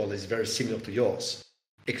Pokeball that is very similar to yours,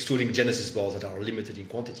 excluding Genesis balls that are limited in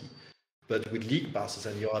quantity. But with league passes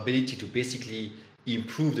and your ability to basically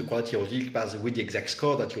improve the quality of league passes with the exact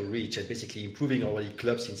score that you'll reach, and basically improving already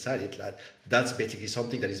clubs inside it, that's basically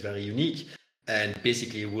something that is very unique and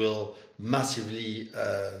basically will massively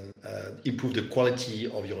improve the quality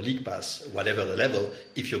of your league pass, whatever the level,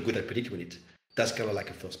 if you're good at predicting it. That's kind of like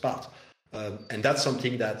a first part. And that's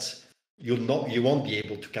something that you won't be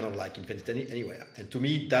able to kind of like invent it anywhere. And to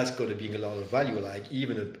me, that's going to bring a lot of value, like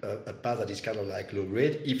even a path that is kind of like low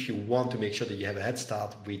grade. If you want to make sure that you have a head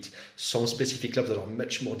start with some specific clubs that are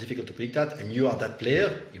much more difficult to predict that, and you are that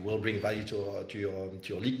player, it will bring value to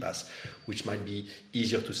your league pass, which might be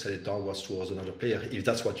easier to sell it downwards towards another player if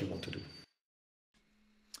that's what you want to do.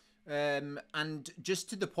 And just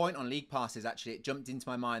to the point on league passes, actually, it jumped into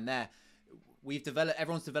my mind there.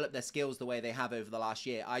 Everyone's developed their skills the way they have over the last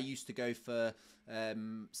year. I used to go for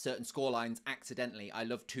certain score lines accidentally. I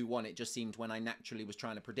loved 2-1. It just seemed when I naturally was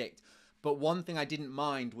trying to predict. But one thing I didn't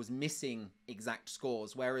mind was missing exact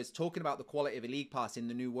scores. Whereas talking about the quality of a league pass in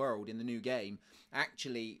the new world, in the new game,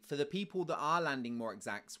 actually, for the people that are landing more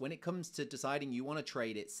exacts, when it comes to deciding you want to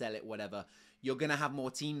trade it, sell it, whatever, you're going to have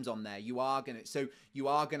more teams on there. You are going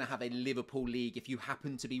to have a Liverpool league. If you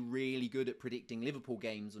happen to be really good at predicting Liverpool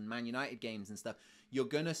games and Man United games and stuff, you're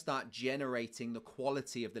going to start generating the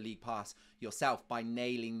quality of the league pass yourself by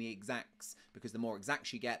nailing the exacts, because the more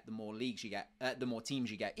exacts you get, the more leagues you get, the more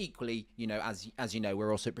teams you get. Equally, as you know,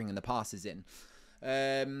 we're also bringing the passes in.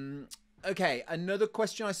 Okay, another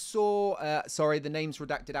question I saw. Sorry, the name's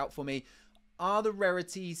redacted out for me. Are the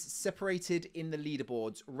rarities separated in the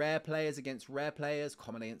leaderboards? Rare players against rare players,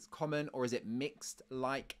 common against common, or is it mixed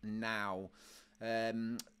like now?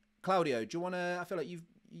 Claudio, do you want to? I feel like you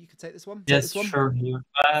could take this one. Yes, sure.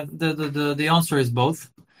 The answer is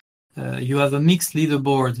both. You have a mixed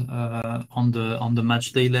leaderboard on the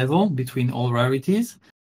match day level between all rarities.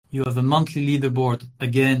 You have a monthly leaderboard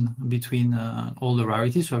again between all the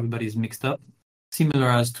rarities, so everybody is mixed up,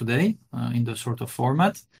 similar as today in the sort of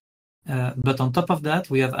format. But on top of that,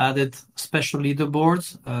 we have added special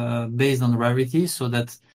leaderboards based on rarity, so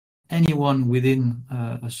that anyone within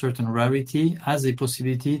a certain rarity has a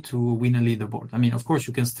possibility to win a leaderboard. I mean, of course,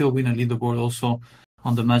 you can still win a leaderboard also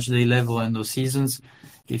on the match day level and those seasons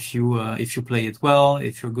if you play it well,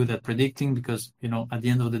 if you're good at predicting, because at the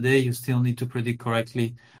end of the day, you still need to predict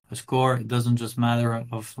correctly a score. It doesn't just matter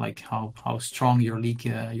of like how strong your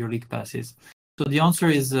league pass is. So the answer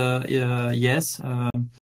is yes.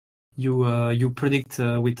 You predict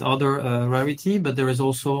with other rarity, but there is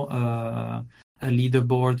also a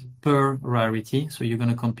leaderboard per rarity. So you're going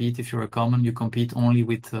to compete. If you're a common, you compete only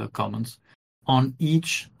with commons on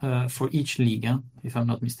for each league, if I'm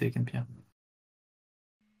not mistaken, Pierre.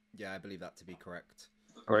 Yeah, I believe that to be correct.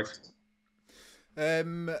 Correct.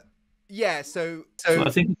 Yeah. So I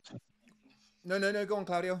think. No. Go on,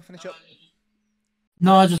 Claudio. Finish up.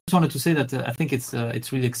 No, I just wanted to say that I think it's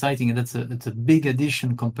really exciting, and it's a big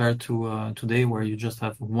addition compared to today, where you just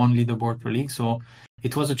have one leaderboard per league. So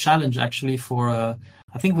it was a challenge actually for.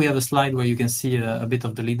 I think we have a slide where you can see a bit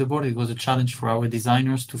of the leaderboard. It was a challenge for our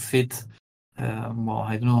designers to fit. I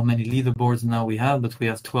don't know how many leaderboards now we have, but we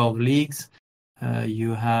have 12 leagues.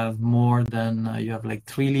 You have you have like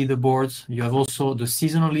 3 leaderboards. You have also the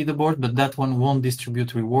seasonal leaderboard, but that one won't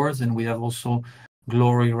distribute rewards, and we have also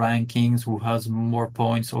glory rankings, who has more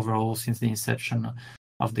points overall since the inception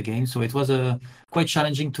of the game. So it was quite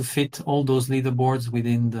challenging to fit all those leaderboards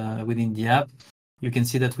within the app. You can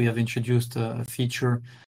see that we have introduced a feature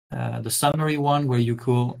the summary one, where you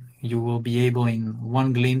will be able in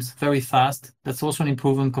one glimpse, very fast. That's also an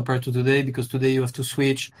improvement compared to today, because today you have to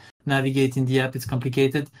switch, navigate in the app. It's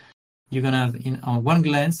complicated. You're gonna have on one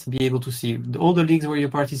glance be able to see all the leagues where you're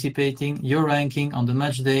participating, your ranking on the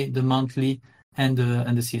match day, the monthly, and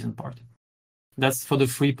the season part. That's for the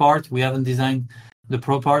free part. We haven't designed the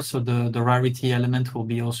pro part, so the rarity element will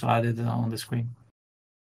be also added on the screen.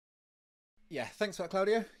 Yeah, thanks for that,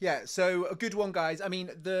 Claudio. Yeah, so a good one, guys. I mean,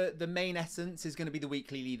 the main essence is going to be the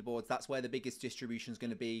weekly leaderboards. That's where the biggest distribution is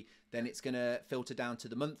going to be. Then it's going to filter down to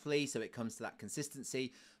the monthly, so it comes to that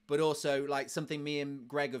consistency. But also, like something me and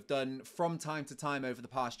Greg have done from time to time over the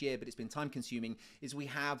past year, but it's been time consuming, is we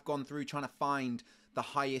have gone through trying to find the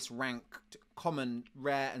highest ranked, common,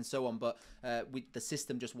 rare, and so on. But the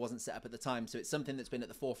system just wasn't set up at the time. So it's something that's been at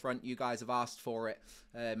the forefront. You guys have asked for it.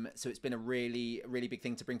 So it's been a really, really big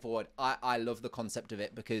thing to bring forward. I love the concept of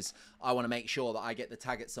it, because I want to make sure that I get the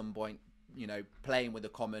tag at some point, you know, playing with the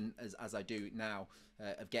common as I do now,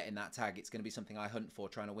 of getting that tag. It's going to be something I hunt for,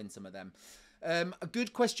 trying to win some of them. A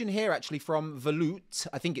good question here, actually, from Valut.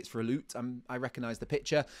 I think it's Valut. I recognize the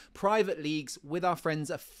picture. Private leagues with our friends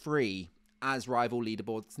are free as rival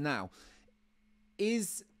leaderboards now.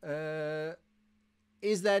 Is there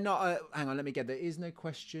not a... Hang on, let me get... There is no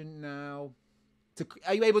question now.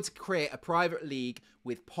 Are you able to create a private league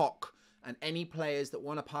with POC and any players that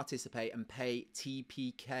want to participate and pay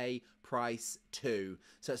TPK price too?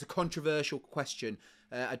 So it's a controversial question.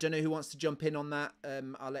 I don't know who wants to jump in on that.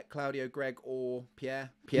 I'll let Claudio, Greg, or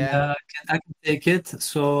Pierre. Yeah, I can take it.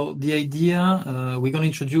 So the idea, we're going to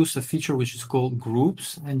introduce a feature which is called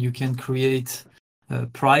groups, and you can create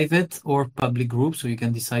private or public groups. So you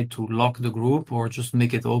can decide to lock the group or just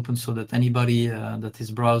make it open so that anybody that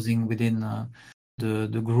is browsing within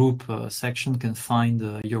the group section can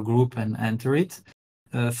find your group and enter it.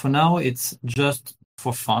 For now, it's just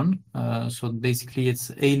for fun. So basically, it's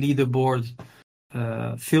a leaderboard.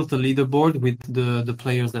 Filter leaderboard with the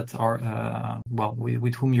players that are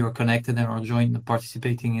with whom you're connected and are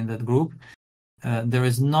participating in that group. There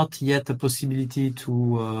is not yet a possibility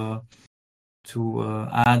to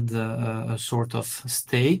add a sort of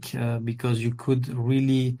stake, because you could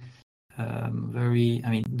really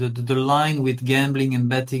the line with gambling and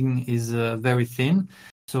betting is very thin.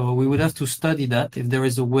 So we would have to study that if there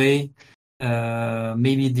is a way.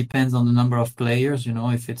 Maybe it depends on the number of players. You know,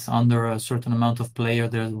 if it's under a certain amount of player,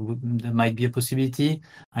 there might be a possibility.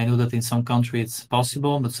 I know that in some countries it's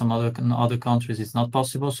possible, but some other countries it's not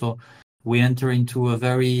possible. So we enter into a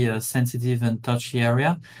very sensitive and touchy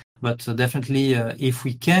area. But definitely, if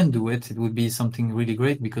we can do it, it would be something really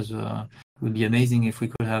great, because it would be amazing if we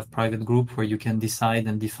could have private group where you can decide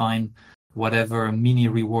and define whatever mini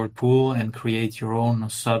reward pool and create your own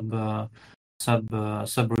sub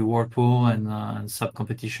reward pool and sub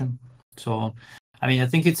competition. So, I mean, I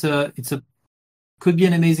think it's could be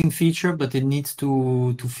an amazing feature, but it needs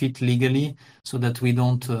to fit legally so that we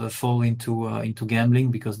don't fall into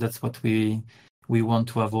gambling, because that's what we want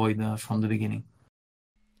to avoid from the beginning.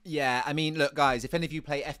 Yeah, I mean, look, guys, if any of you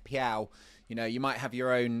play FPL, you know, you might have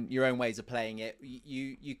your own ways of playing it.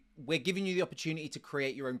 We're giving you the opportunity to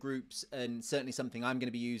create your own groups, and certainly something I'm going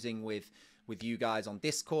to be using with you guys on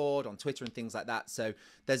Discord, on Twitter, and things like that. So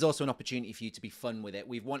there's also an opportunity for you to be fun with it.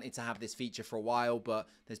 We've wanted to have this feature for a while, but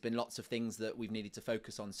there's been lots of things that we've needed to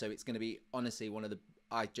focus on. So it's going to be, honestly,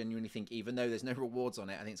 I genuinely think, even though there's no rewards on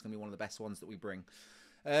it, I think it's going to be one of the best ones that we bring.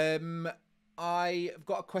 I've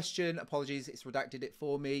got a question. Apologies, it's redacted it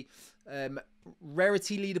for me.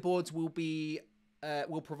 Rarity leaderboards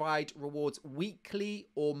will provide rewards weekly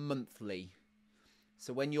or monthly?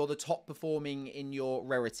 So when you're the top performing in your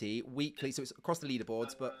rarity, weekly, so it's across the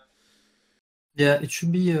leaderboards, but... Yeah, it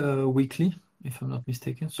should be weekly, if I'm not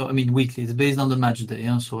mistaken. So, I mean, weekly, it's based on the match day.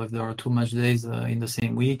 Yeah? So if there are 2 match days in the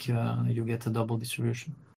same week, you get a double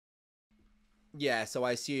distribution. Yeah, so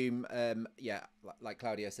I assume, like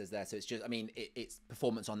Claudio says there, so it's just, I mean, it's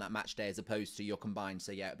performance on that match day as opposed to your combined.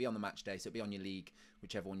 So yeah, it'll be on the match day, so it'll be on your league,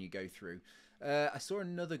 whichever one you go through. I saw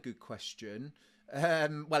another good question. I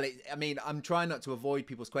mean, I'm trying not to avoid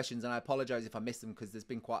people's questions, and I apologize if I miss them, because there's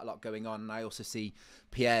been quite a lot going on, and I also see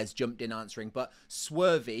Pierre's jumped in answering. But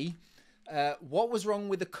Swervy, what was wrong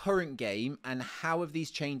with the current game, and how have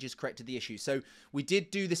these changes corrected the issue? So we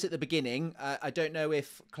did do this at the beginning. I don't know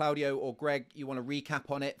if Claudio or Greg, you want to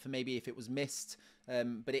recap on it for maybe if it was missed,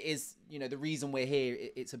 but it is, you know, the reason we're here,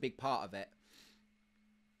 it's a big part of it.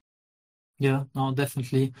 Yeah, no,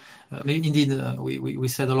 definitely. Indeed, we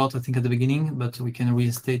said a lot, I think, at the beginning, but we can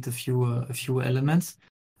restate a few elements.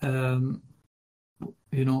 You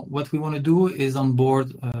know, what we want to do is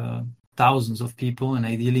onboard thousands of people, and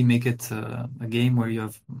ideally make it a game where you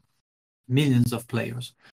have millions of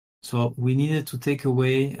players. So we needed to take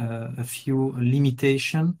away a few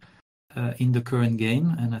limitations in the current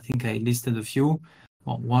game, and I think I listed a few.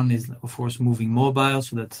 Well, one is, of course, moving mobile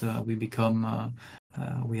so that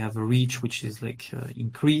we have a reach which is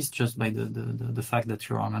increased just by the fact that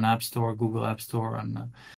you're on an app store, Google App Store,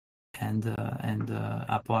 and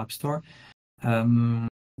Apple App Store.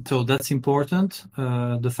 So that's important.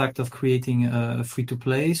 The fact of creating a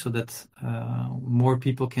free-to-play so that more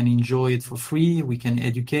people can enjoy it for free. We can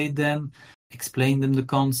educate them, explain them the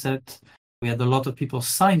concept. We had a lot of people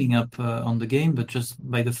signing up on the game, but just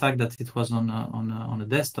by the fact that it was on a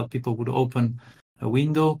desktop, people would open a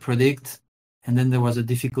window, predict, and then there was a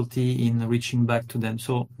difficulty in reaching back to them.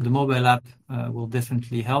 So the mobile app will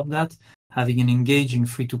definitely help that. Having an engaging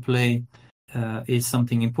free-to-play is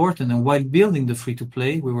something important. And while building the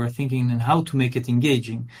free-to-play, we were thinking on how to make it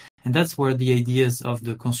engaging. And that's where the ideas of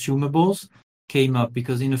the consumables came up,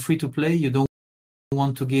 because in a free-to-play, you don't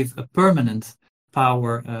want to give a permanent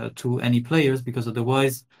power to any players, because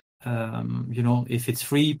otherwise, if it's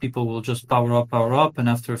free, people will just power up. And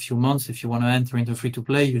after a few months, if you want to enter into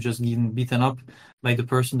free-to-play, you're just getting beaten up by the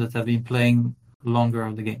person that have been playing longer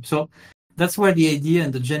of the game. So that's where the idea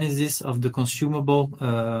and the genesis of the consumable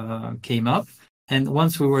came up. And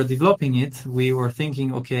once we were developing it, we were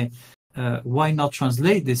thinking, okay, why not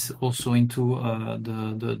translate this also into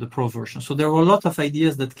the pro version? So there were a lot of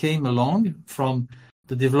ideas that came along from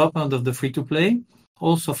the development of the free-to-play,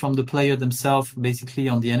 also from the player themselves, basically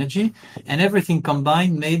on the energy. And everything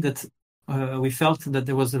combined made that we felt that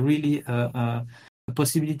there was a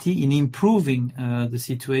possibility in improving the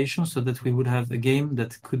situation so that we would have a game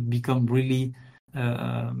that could become really,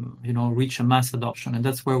 reach a mass adoption. And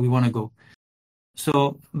that's where we want to go.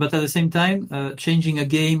 So, but at the same time, changing a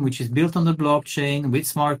game which is built on the blockchain with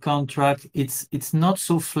smart contract, it's not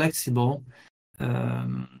so flexible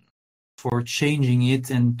for changing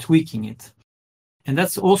it and tweaking it. And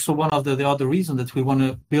that's also one of the other reasons that we want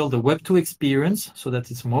to build a Web2 experience so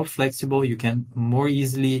that it's more flexible. You can more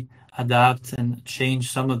easily adapt and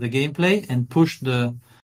change some of the gameplay and push the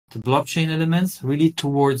blockchain elements really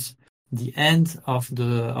towards the end of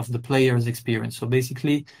the player's experience. So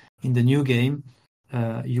basically, in the new game,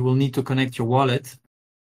 you will need to connect your wallet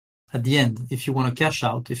at the end if you want to cash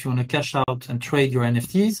out. If you want to cash out and trade your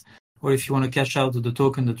NFTs, or if you want to cash out the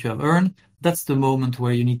token that you have earned, that's the moment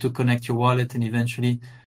where you need to connect your wallet and eventually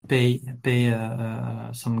pay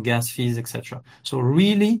some gas fees, etc. So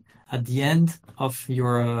really at the end of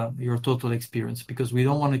your total experience, because we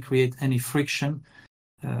don't want to create any friction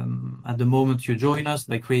at the moment you join us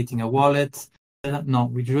by creating a wallet. No,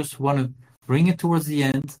 we just want to bring it towards the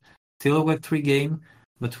end, still a Web3 game,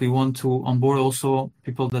 but we want to onboard also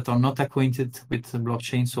people that are not acquainted with the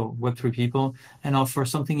blockchain, so Web3 people, and offer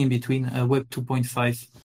something in between a Web 2.5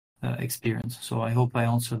 experience. So I hope I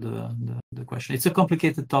answered the question. It's a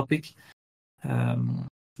complicated topic.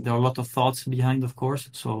 There are a lot of thoughts behind, of course.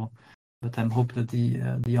 But I'm hoping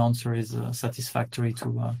that the answer is satisfactory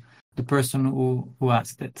to the person who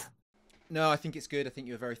asked it. No, I think it's good. I think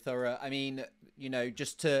you're very thorough. I mean,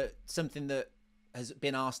 just to something that has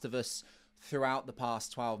been asked of us throughout the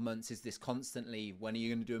past 12 months is this constantly: when are you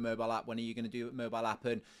going to do a mobile app? When are you going to do a mobile app?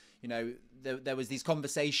 And there was these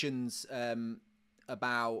conversations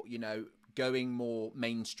about going more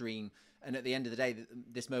mainstream, and at the end of the day,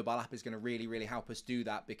 this mobile app is going to really, really help us do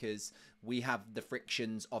that, because we have the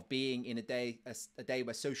frictions of being in a day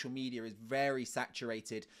where social media is very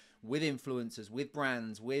saturated with influencers, with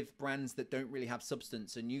brands that don't really have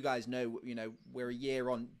substance. And you guys know, we're a year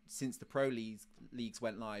on since the pro leagues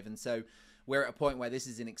went live, and so we're at a point where this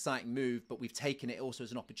is an exciting move, but we've taken it also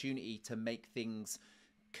as an opportunity to make things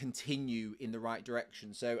continue in the right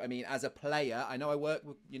direction. So I mean, as a player, I know I work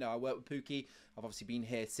with Pooky. I've obviously been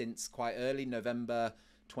here since quite early, November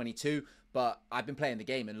 22, but I've been playing the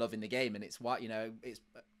game and loving the game, and it's why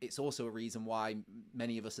it's also a reason why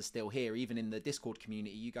many of us are still here, even in the Discord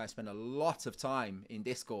community. You guys spend a lot of time in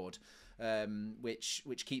Discord,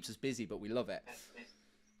 which keeps us busy, but we love it.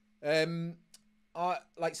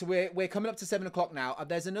 So we're coming up to 7 o'clock now.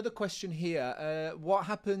 There's another question here. What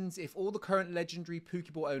happens if all the current legendary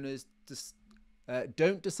Pokeball owners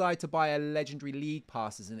don't decide to buy a legendary league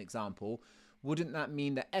pass, as an example? Wouldn't that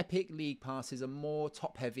mean that epic league passes are more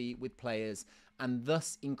top heavy with players and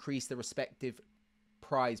thus increase the respective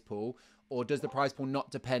prize pool? Or does the prize pool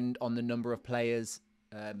not depend on the number of players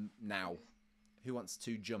now? Who wants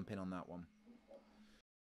to jump in on that one?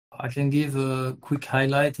 I can give a quick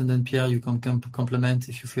highlight, and then Pierre, you can complement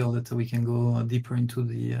if you feel that we can go deeper into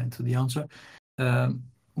the answer.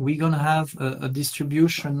 we're going to have a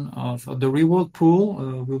distribution of the reward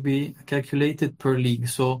pool will be calculated per league.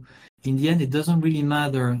 So in the end, it doesn't really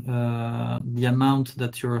matter the amount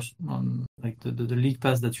that you're like the league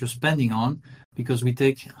pass that you're spending on, because we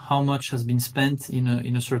take how much has been spent in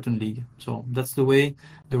a certain league. So that's the way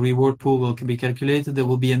the reward pool will be calculated. There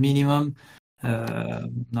will be a minimum.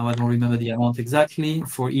 Now I don't remember the amount exactly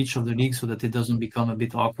for each of the leagues, so that it doesn't become a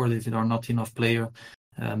bit awkward if there are not enough players.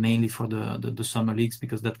 Mainly for the summer leagues,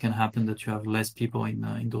 because that can happen that you have less people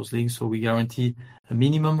in those leagues. So we guarantee a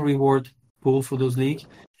minimum reward pool for those leagues,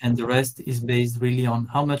 and the rest is based really on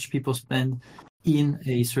how much people spend in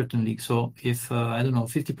a certain league. So if I don't know,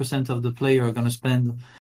 50% of the player are going to spend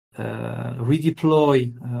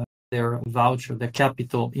redeploy their voucher, their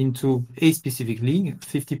capital into a specific league,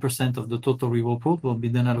 50% of the total reward pool will be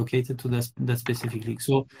then allocated to that specific league.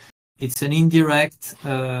 So it's an indirect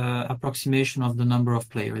approximation of the number of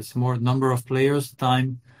players. It's more number of players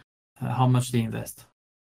time how much they invest.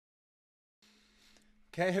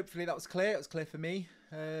 Okay, hopefully that was clear. It was clear for me.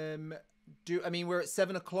 We're at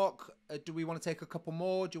 7 o'clock. Do we want to take a couple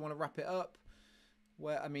more? Do you want to wrap it up?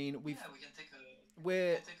 We can take a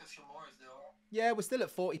few more if there are. Yeah, we're still at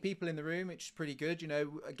 40 people in the room, which is pretty good. You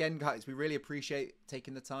know, again, guys, we really appreciate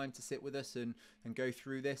taking the time to sit with us and go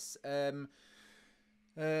through this.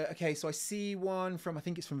 Okay, so I see one from, I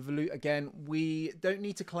think it's from Velut again. We don't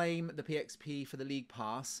need to claim the PXP for the League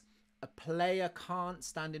Pass. A player can't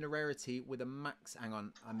stand in a rarity with a max... Hang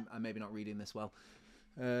on, I'm maybe not reading this well.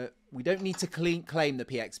 We don't need to claim the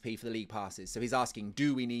PXP for the League Passes. So he's asking,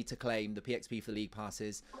 do we need to claim the PXP for the League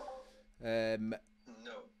Passes? No.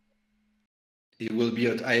 It will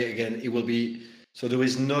be... So there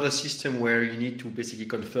is not a system where you need to basically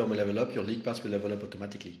confirm a level up. Your League Pass will level up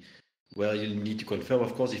automatically. Well, you need to confirm,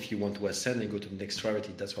 of course, if you want to ascend and go to the next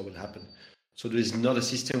rarity, that's what will happen. So there is not a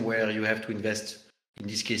system where you have to invest, in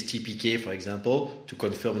this case, TPK, for example, to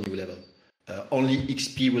confirm a new level. Only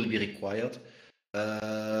XP will be required.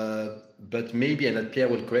 But maybe, and Pierre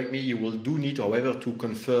will correct me, you will do need, however, to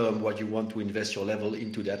confirm what you want to invest your level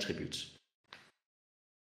into the attributes.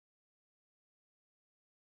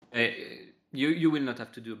 You will not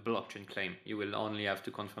have to do a blockchain claim. You will only have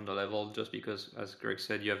to confirm the level, just because, as Greg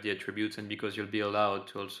said, you have the attributes, and because you'll be allowed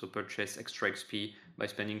to also purchase extra XP by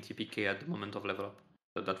spending TPK at the moment of level up.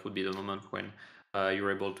 So that would be the moment when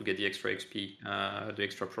you're able to get the extra XP, the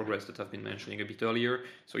extra progress that I've been mentioning a bit earlier.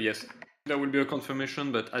 So yes, there will be a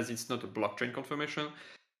confirmation, but as it's not a blockchain confirmation, it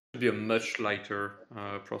should be a much lighter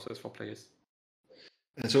process for players.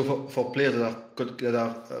 And so for players that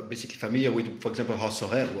are basically familiar with, for example, how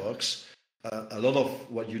Sorare works, a lot of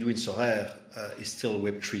what you do in Sorare is still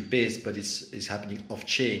Web3 based, but it's happening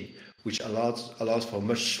off-chain, which allows for a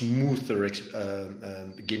much smoother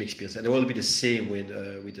game experience. And it will be the same with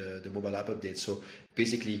the mobile app update. So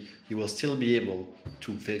basically, you will still be able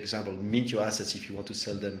to, for example, mint your assets if you want to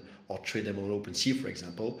sell them or trade them on OpenSea, for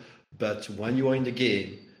example. But when you are in the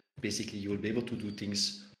game, basically, you will be able to do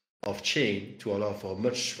things off-chain to allow for a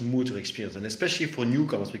much smoother experience, and especially for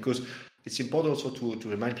newcomers, because it's important also to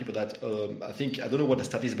remind people that I don't know what the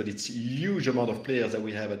stat is, but it's a huge amount of players that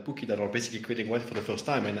we have at Pooky that are basically creating one for the first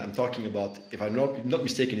time. And I'm talking about, if I'm not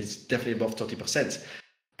mistaken, it's definitely above 30%.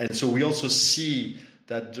 And so we also see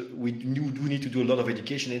that we do need to do a lot of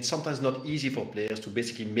education. It's sometimes not easy for players to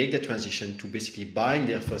basically make the transition to basically buying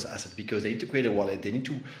their first asset, because they need to create a wallet. They need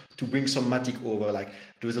to bring some Matic over. Like,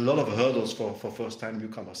 there's a lot of hurdles for first-time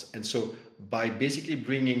newcomers. And so by basically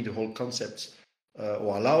bringing the whole concept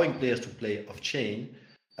or allowing players to play off-chain,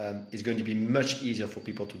 it's going to be much easier for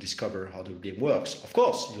people to discover how the game works. Of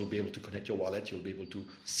course, you'll be able to connect your wallet, you'll be able to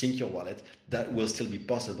sync your wallet. That will still be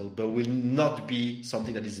possible, but will not be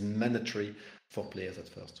something that is mandatory for players at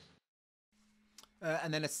first.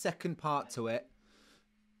 And then a second part to it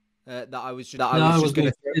that I was just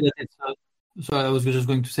going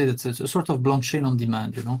to say that it's a sort of blockchain on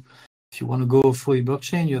demand, you know. If you want to go fully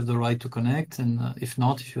blockchain, you have the right to connect, and if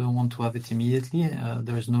not, if you don't want to have it immediately,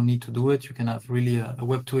 there is no need to do it. You can have really a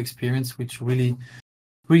Web2 experience, which really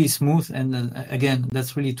smooth, and again,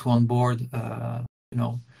 that's really to onboard,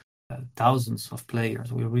 thousands of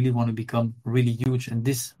players. We really want to become really huge, and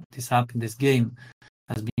this game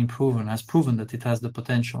has proven that it has the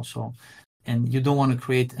potential. So, and you don't want to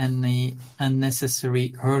create any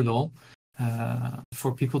unnecessary hurdle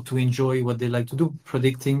for people to enjoy what they like to do,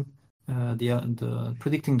 predicting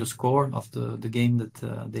the score of the game that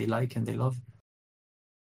they like and they love.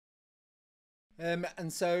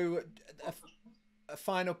 And so a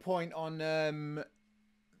final point on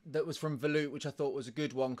that was from Velut, which I thought was a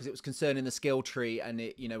good one, because it was concerning the skill tree, and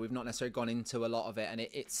we've not necessarily gone into a lot of it, and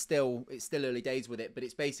it's still early days with it, but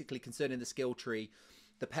it's basically concerning the skill tree.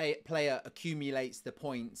 the player accumulates the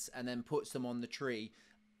points and then puts them on the tree.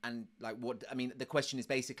 And like, what, I mean, the question is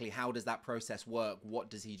basically, how does that process work? What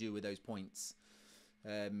does he do with those points?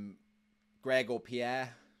 Greg or Pierre?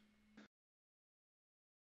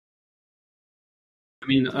 I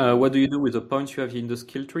mean, what do you do with the points you have in the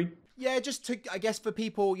skill tree? Yeah, just to, I guess for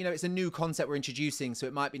people, you know, it's a new concept we're introducing, so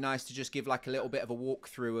it might be nice to just give like a little bit of a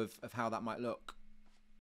walkthrough of how that might look.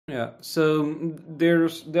 Yeah, so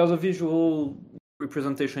there's a visual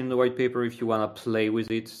representation in the white paper if you want to play with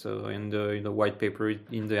it. So in the white paper,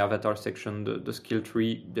 in the avatar section, the skill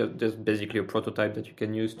tree, there's basically a prototype that you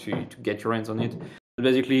can use to get your hands on it. But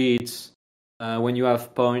basically, it's when you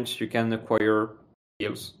have points, you can acquire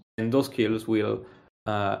skills, and those skills will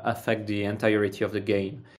affect the entirety of the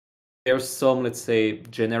game. There's some, let's say,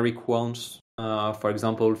 generic ones. For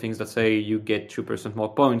example, things that say you get 2%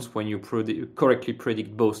 more points when you correctly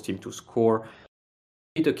predict both teams to score.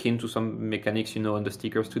 It's akin to some mechanics you know on the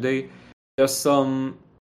stickers today. There's some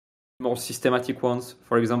more systematic ones.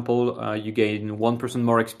 For example, you gain 1%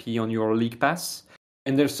 more XP on your league pass.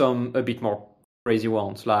 And there's some a bit more crazy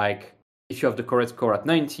ones, like if you have the correct score at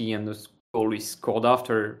 90 and the goal is scored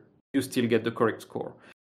after, you still get the correct score.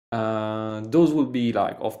 Those will be,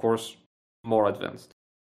 like, of course, more advanced.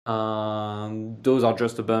 Those are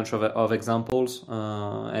just a bunch of examples,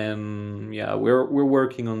 and yeah, we're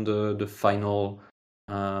working on the final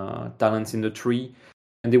talents in the tree,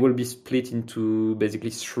 and they will be split into basically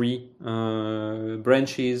 3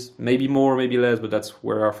 branches, maybe more, maybe less, but that's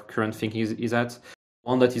where our current thinking is at.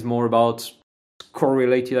 One that is more about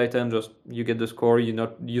score-related items, just you get the score, you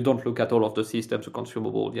don't look at all of the systems, the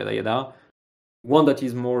consumable, yada yada. One that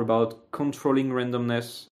is more about controlling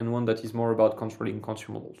randomness, and one that is more about controlling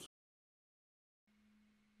consumables.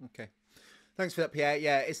 Okay. Thanks for that, Pierre.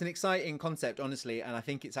 Yeah, it's an exciting concept, honestly, and I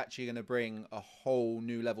think it's actually going to bring a whole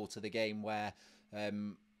new level to the game where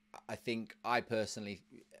I personally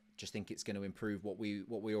just think it's going to improve what we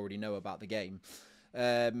already know about the game.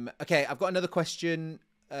 Okay, I've got another question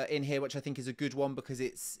in here, which I think is a good one because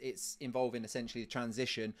it's involving essentially the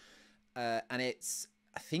transition, and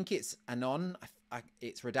I think it's Anon.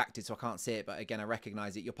 It's redacted, so I can't see it, but again, I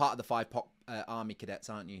recognize it. You're part of the 5 pop army cadets,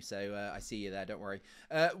 aren't you? So I see you there, don't worry.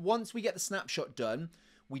 Once we get the snapshot done,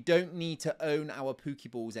 we don't need to own our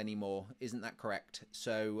Pooky balls anymore. Isn't that correct?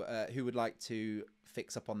 So who would like to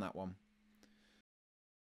fix up on that one?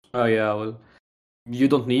 Oh yeah, well, you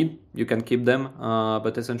don't need, you can keep them,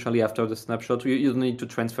 but essentially after the snapshot, you don't need to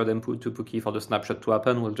transfer them to Pooky for the snapshot to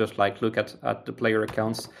happen. We'll just like look at the player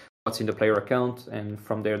accounts, what's in the player account, and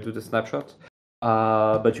from there do the snapshot.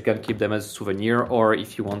 But you can keep them as a souvenir, or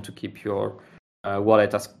if you want to keep your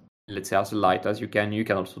wallet as, let's say, as light as you can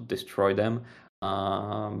also destroy them.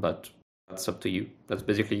 But that's up to you. That's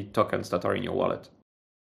basically tokens that are in your wallet.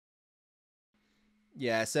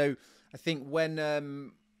 Yeah, so I think when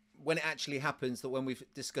it actually happens, that when we've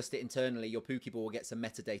discussed it internally, your Pooky ball will get some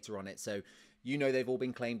metadata on it. So you know they've all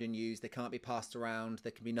been claimed and used. They can't be passed around.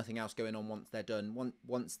 There can be nothing else going on once they're done.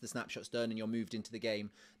 Once the snapshot's done and you're moved into the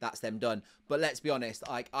game, that's them done. But let's be honest,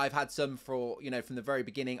 like I've had some from the very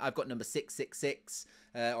beginning. I've got number 666,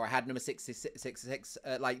 or I had number 666.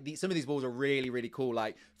 Some of these balls are really, really cool.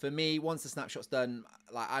 Like for me, once the snapshot's done,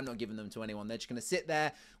 like I'm not giving them to anyone. They're just going to sit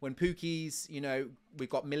there. When Pookies, we've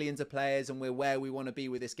got millions of players and we're where we want to be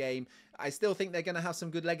with this game, I still think they're going to have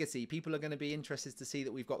some good legacy. People are going to be interested to see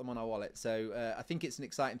that we've got them on our wallet. So I think it's an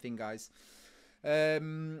exciting thing, guys.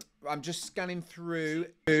 I'm just scanning through.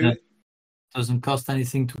 It doesn't cost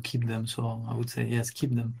anything to keep them, so I would say yes,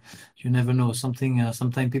 keep them. You never know.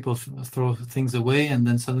 Sometimes people throw things away and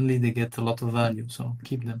then suddenly they get a lot of value. So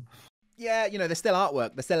keep them. Yeah, they're still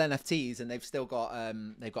artwork, they're still NFTs, and they've still got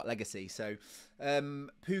legacy. So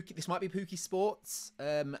Pooky, this might be Pooky Sports.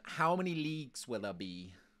 How many leagues will there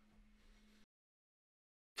be?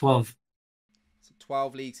 12. So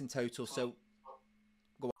 12 leagues in total. So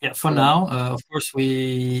yeah, for now, of course,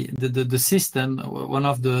 the system. One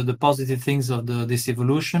of the positive things of this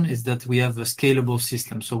evolution is that we have a scalable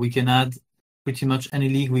system, so we can add pretty much any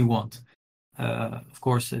league we want. Of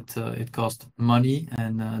course, it costs money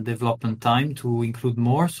and development time to include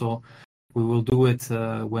more, so we will do it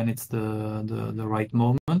when it's the right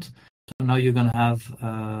moment. So now you're gonna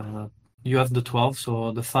have you have the 12,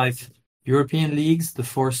 so the 5 European leagues, the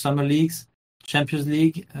 4 summer leagues, Champions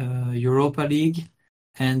League, Europa League,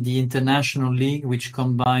 and the International League, which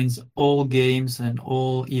combines all games and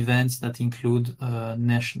all events that include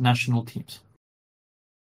national teams.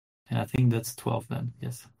 And I think that's 12 then,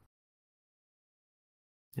 yes.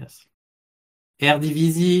 Yes.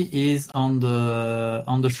 Eredivisie is on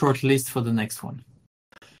the short list for the next one.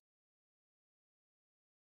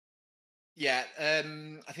 Yeah,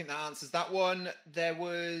 I think that answers that one. There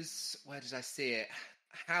was, where did I see it?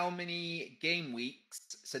 How many game weeks?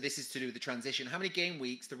 So this is to do with the transition. How many game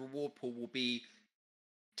weeks the reward pool will be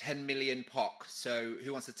 10 million POC? So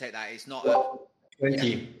who wants to take that? It's not 20.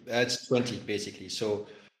 Yeah. That's 20 basically. So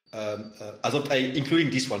as of including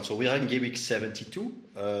this one, so we are in game week 72,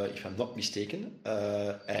 if I'm not mistaken,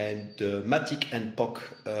 and the Matic and POC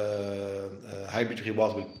hybrid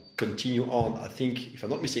rewards will continue on. I think, if I'm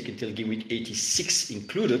not mistaken, till game week 86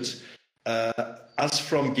 included. As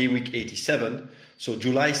from game week 87, so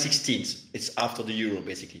July 16th, it's after the Euro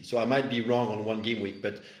basically. So I might be wrong on one game week,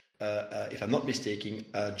 but if I'm not mistaken,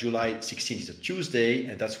 July 16th is a Tuesday,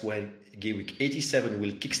 and that's when game week 87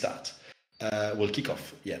 will kickstart, will kick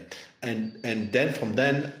off. Yeah, and then from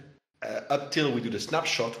then up till we do the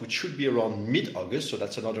snapshot, which should be around mid-August. So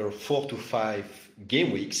that's another 4 to 5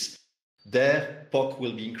 game weeks. There, POC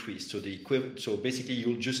will be increased. So basically,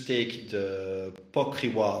 you'll just take the POC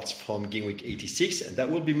rewards from game week 86, and that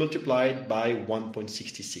will be multiplied by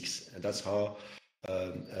 1.66, and that's how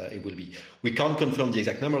it will be. We can't confirm the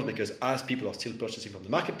exact numbers because as people are still purchasing from the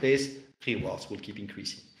marketplace, rewards will keep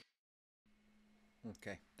increasing.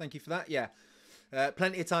 Okay, thank you for that. Yeah,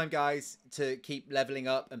 plenty of time, guys, to keep leveling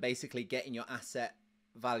up and basically getting your asset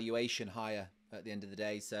valuation higher at the end of the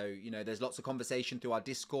day. So, you know, there's lots of conversation through our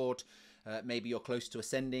Discord. Maybe you're close to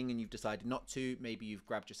ascending and you've decided not to. Maybe you've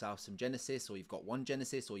grabbed yourself some Genesis, or you've got one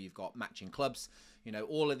Genesis, or you've got matching clubs. You know,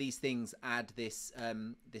 all of these things add this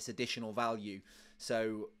this additional value.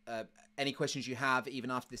 So any questions you have,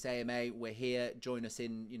 even after this AMA, we're here. Join us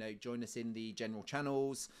in the general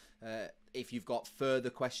channels. If you've got further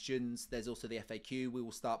questions, there's also the FAQ. We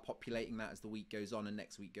will start populating that as the week goes on and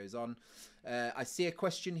next week goes on. I see a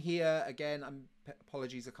question here. Again,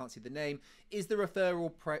 apologies, I can't see the name. Is the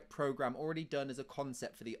referral program already done as a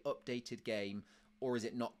concept for the updated game, or is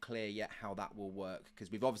it not clear yet how that will work?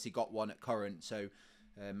 Because we've obviously got one at current, so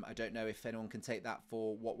I don't know if anyone can take that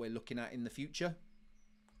for what we're looking at in the future.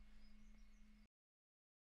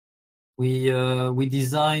 We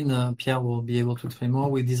design, Pierre will be able to explain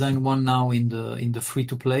more. We design one now in the free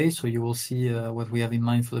to play, so you will see what we have in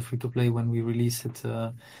mind for the free to play when we release it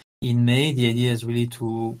in May. The idea is really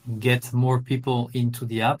to get more people into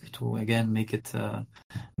the app to again make it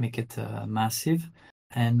massive.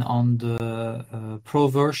 And on the pro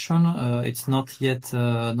version, it's not yet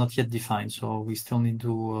defined, so we still need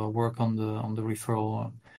to work on the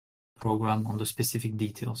referral program on the specific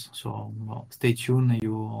details. So stay tuned.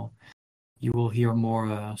 You will hear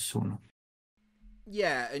more soon.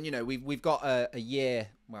 Yeah, and you know we've got a year,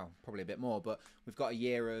 well, probably a bit more, but we've got a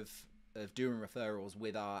year of doing referrals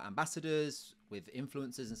with our ambassadors, with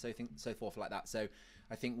influencers, and so forth like that. So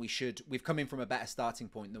I think we've come in from a better starting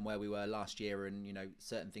point than where we were last year, and you know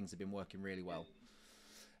certain things have been working really well.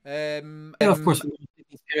 Of course, we will take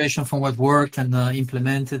inspiration from what worked and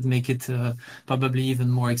implement it, make it probably even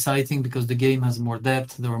more exciting because the game has more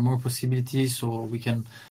depth. There are more possibilities, so we can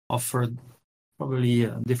offer probably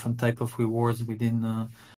a different type of rewards within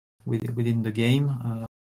the game.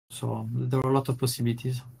 So there are a lot of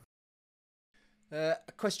possibilities. A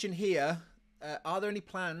question here: are there any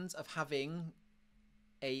plans of having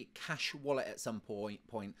a cash wallet at some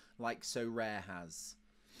point like So Rare has?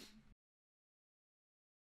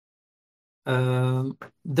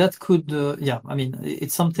 That could, yeah. I mean,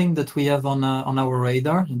 it's something that we have on our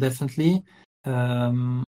radar, definitely.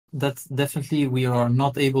 That definitely we are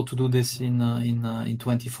not able to do this in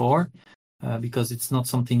 24 because it's not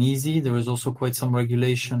something easy. There is also quite some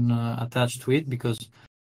regulation attached to it because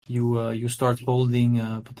you start holding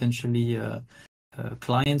potentially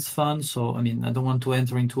clients' funds. So I mean, I don't want to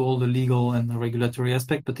enter into all the legal and the regulatory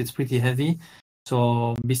aspect, but it's pretty heavy.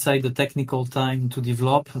 So beside the technical time to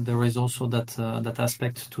develop, there is also that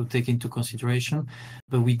aspect to take into consideration.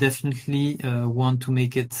 But we definitely want to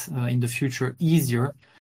make it in the future easier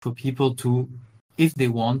for people to, if they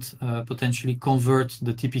want, potentially convert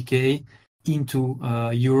the TPK into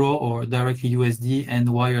euro or directly USD and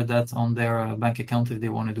wire that on their bank account if they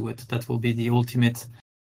want to do it. That will be the ultimate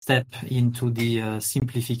step into the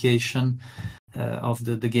simplification of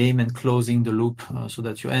the game and closing the loop so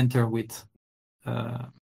that you enter with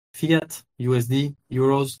fiat, USD,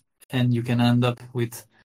 euros, and you can end up with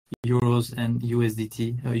euros and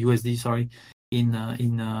USD, sorry,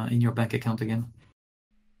 in your bank account again.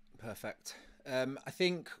 Perfect. I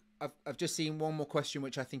think I've just seen one more question,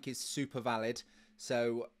 which I think is super valid.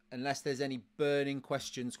 So unless there's any burning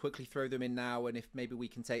questions, quickly throw them in now, and if maybe we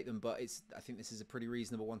can take them. But I think this is a pretty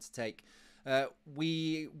reasonable one to take.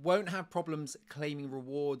 We won't have problems claiming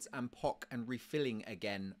rewards and POC and refilling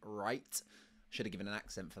again, right? Should have given an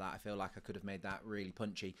accent for that. I feel like I could have made that really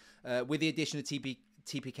punchy. With the addition of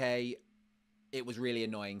TPK, it was really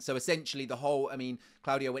annoying. So essentially the whole, I mean,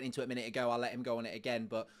 Claudio went into it a minute ago. I'll let him go on it again.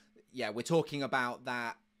 But yeah, we're talking about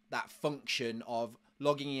that function of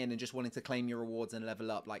logging in and just wanting to claim your rewards and level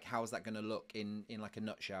up. Like, how is that going to look in like a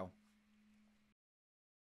nutshell?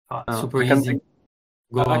 Super easy.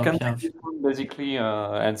 I can take this one basically,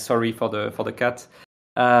 and sorry for the cat.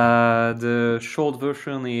 The short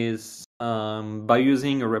version is by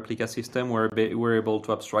using a replica system, we're able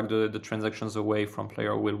to abstract the transactions away from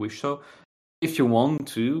player will wish. So if you want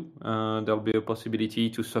to, there'll be a possibility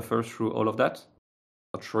to suffer through all of that.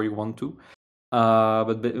 Not sure you want to,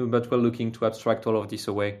 but we're looking to abstract all of this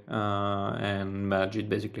away and manage it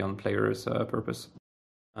basically on players' purpose.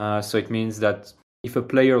 So it means that if a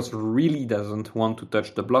player really doesn't want to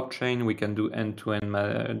touch the blockchain, we can do end-to-end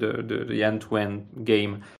the end-to-end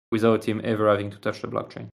game without him ever having to touch the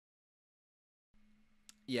blockchain.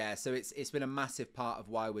 Yeah, so it's been a massive part of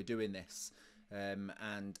why we're doing this.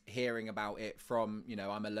 And hearing about it from,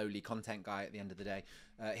 I'm a lowly content guy at the end of the day,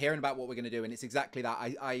 hearing about what we're going to do. And it's exactly that.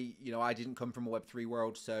 I didn't come from a Web3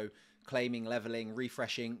 world. So claiming, leveling,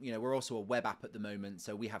 refreshing, we're also a web app at the moment.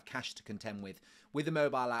 So we have cash to contend with. With the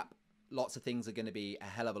mobile app, lots of things are going to be a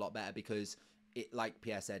hell of a lot better because it, like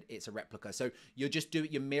Pierre said, it's a replica. So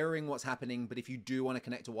you're mirroring what's happening. But if you do want to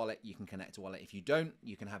connect a wallet, you can connect a wallet. If you don't,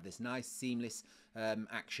 you can have this nice seamless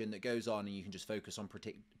action that goes on, and you can just focus on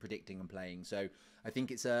predicting and playing. So I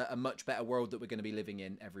think it's a much better world that we're going to be living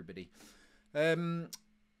in, everybody.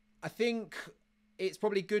 I think it's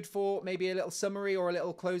probably good for maybe a little summary or a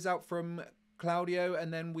little closeout from Claudio,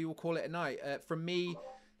 and then we will call it a night. From me,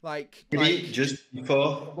 just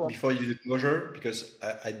before you do the closure, because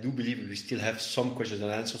I do believe we still have some questions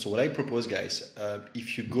and answers. So what I propose, guys,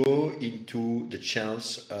 if you go into the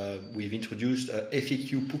channels, we've introduced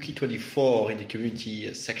FAQ Pooky 24 in the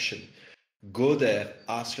community section. Go there,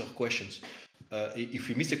 ask your questions. If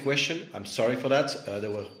we missed a question, I'm sorry for that. There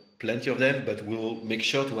were plenty of them, but we'll make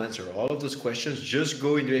sure to answer all of those questions. Just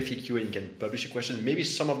go into FAQ and you can publish a question. Maybe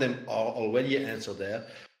some of them are already answered there.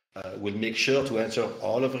 We'll make sure to answer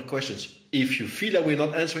all of your questions. If you feel that we're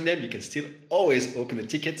not answering them, you can still always open a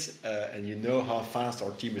ticket, and you know how fast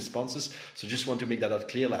our team responds. So just want to make that out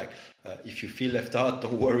clear. If you feel left out,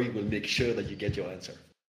 don't worry. We'll make sure that you get your answer.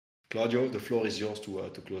 Claudio, the floor is yours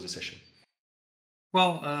to close the session.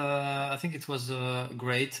 Well, I think it was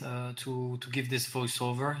great to give this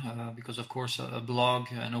voiceover because, of course, a blog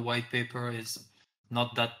and a white paper is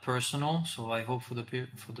not that personal. So I hope for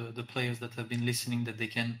the players that have been listening that they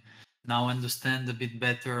can now understand a bit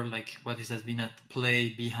better what has been at play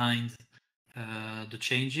behind the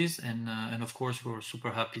changes. And of course, we're super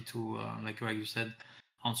happy to, like Greg, you said,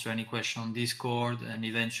 answer any question on Discord. And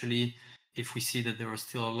eventually, if we see that there are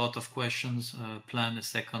still a lot of questions, plan a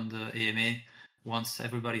second AMA once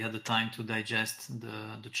everybody had the time to digest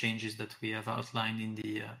the changes that we have outlined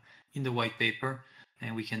in the white paper.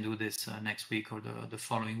 And we can do this next week or the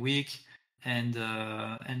following week. And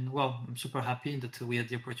well, I'm super happy that we had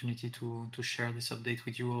the opportunity to share this update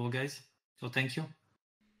with you all, guys. So thank you.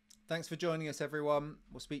 Thanks for joining us, everyone.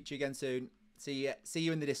 We'll speak to you again soon. See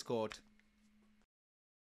you in the Discord.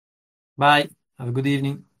 Bye. Have a good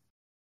evening.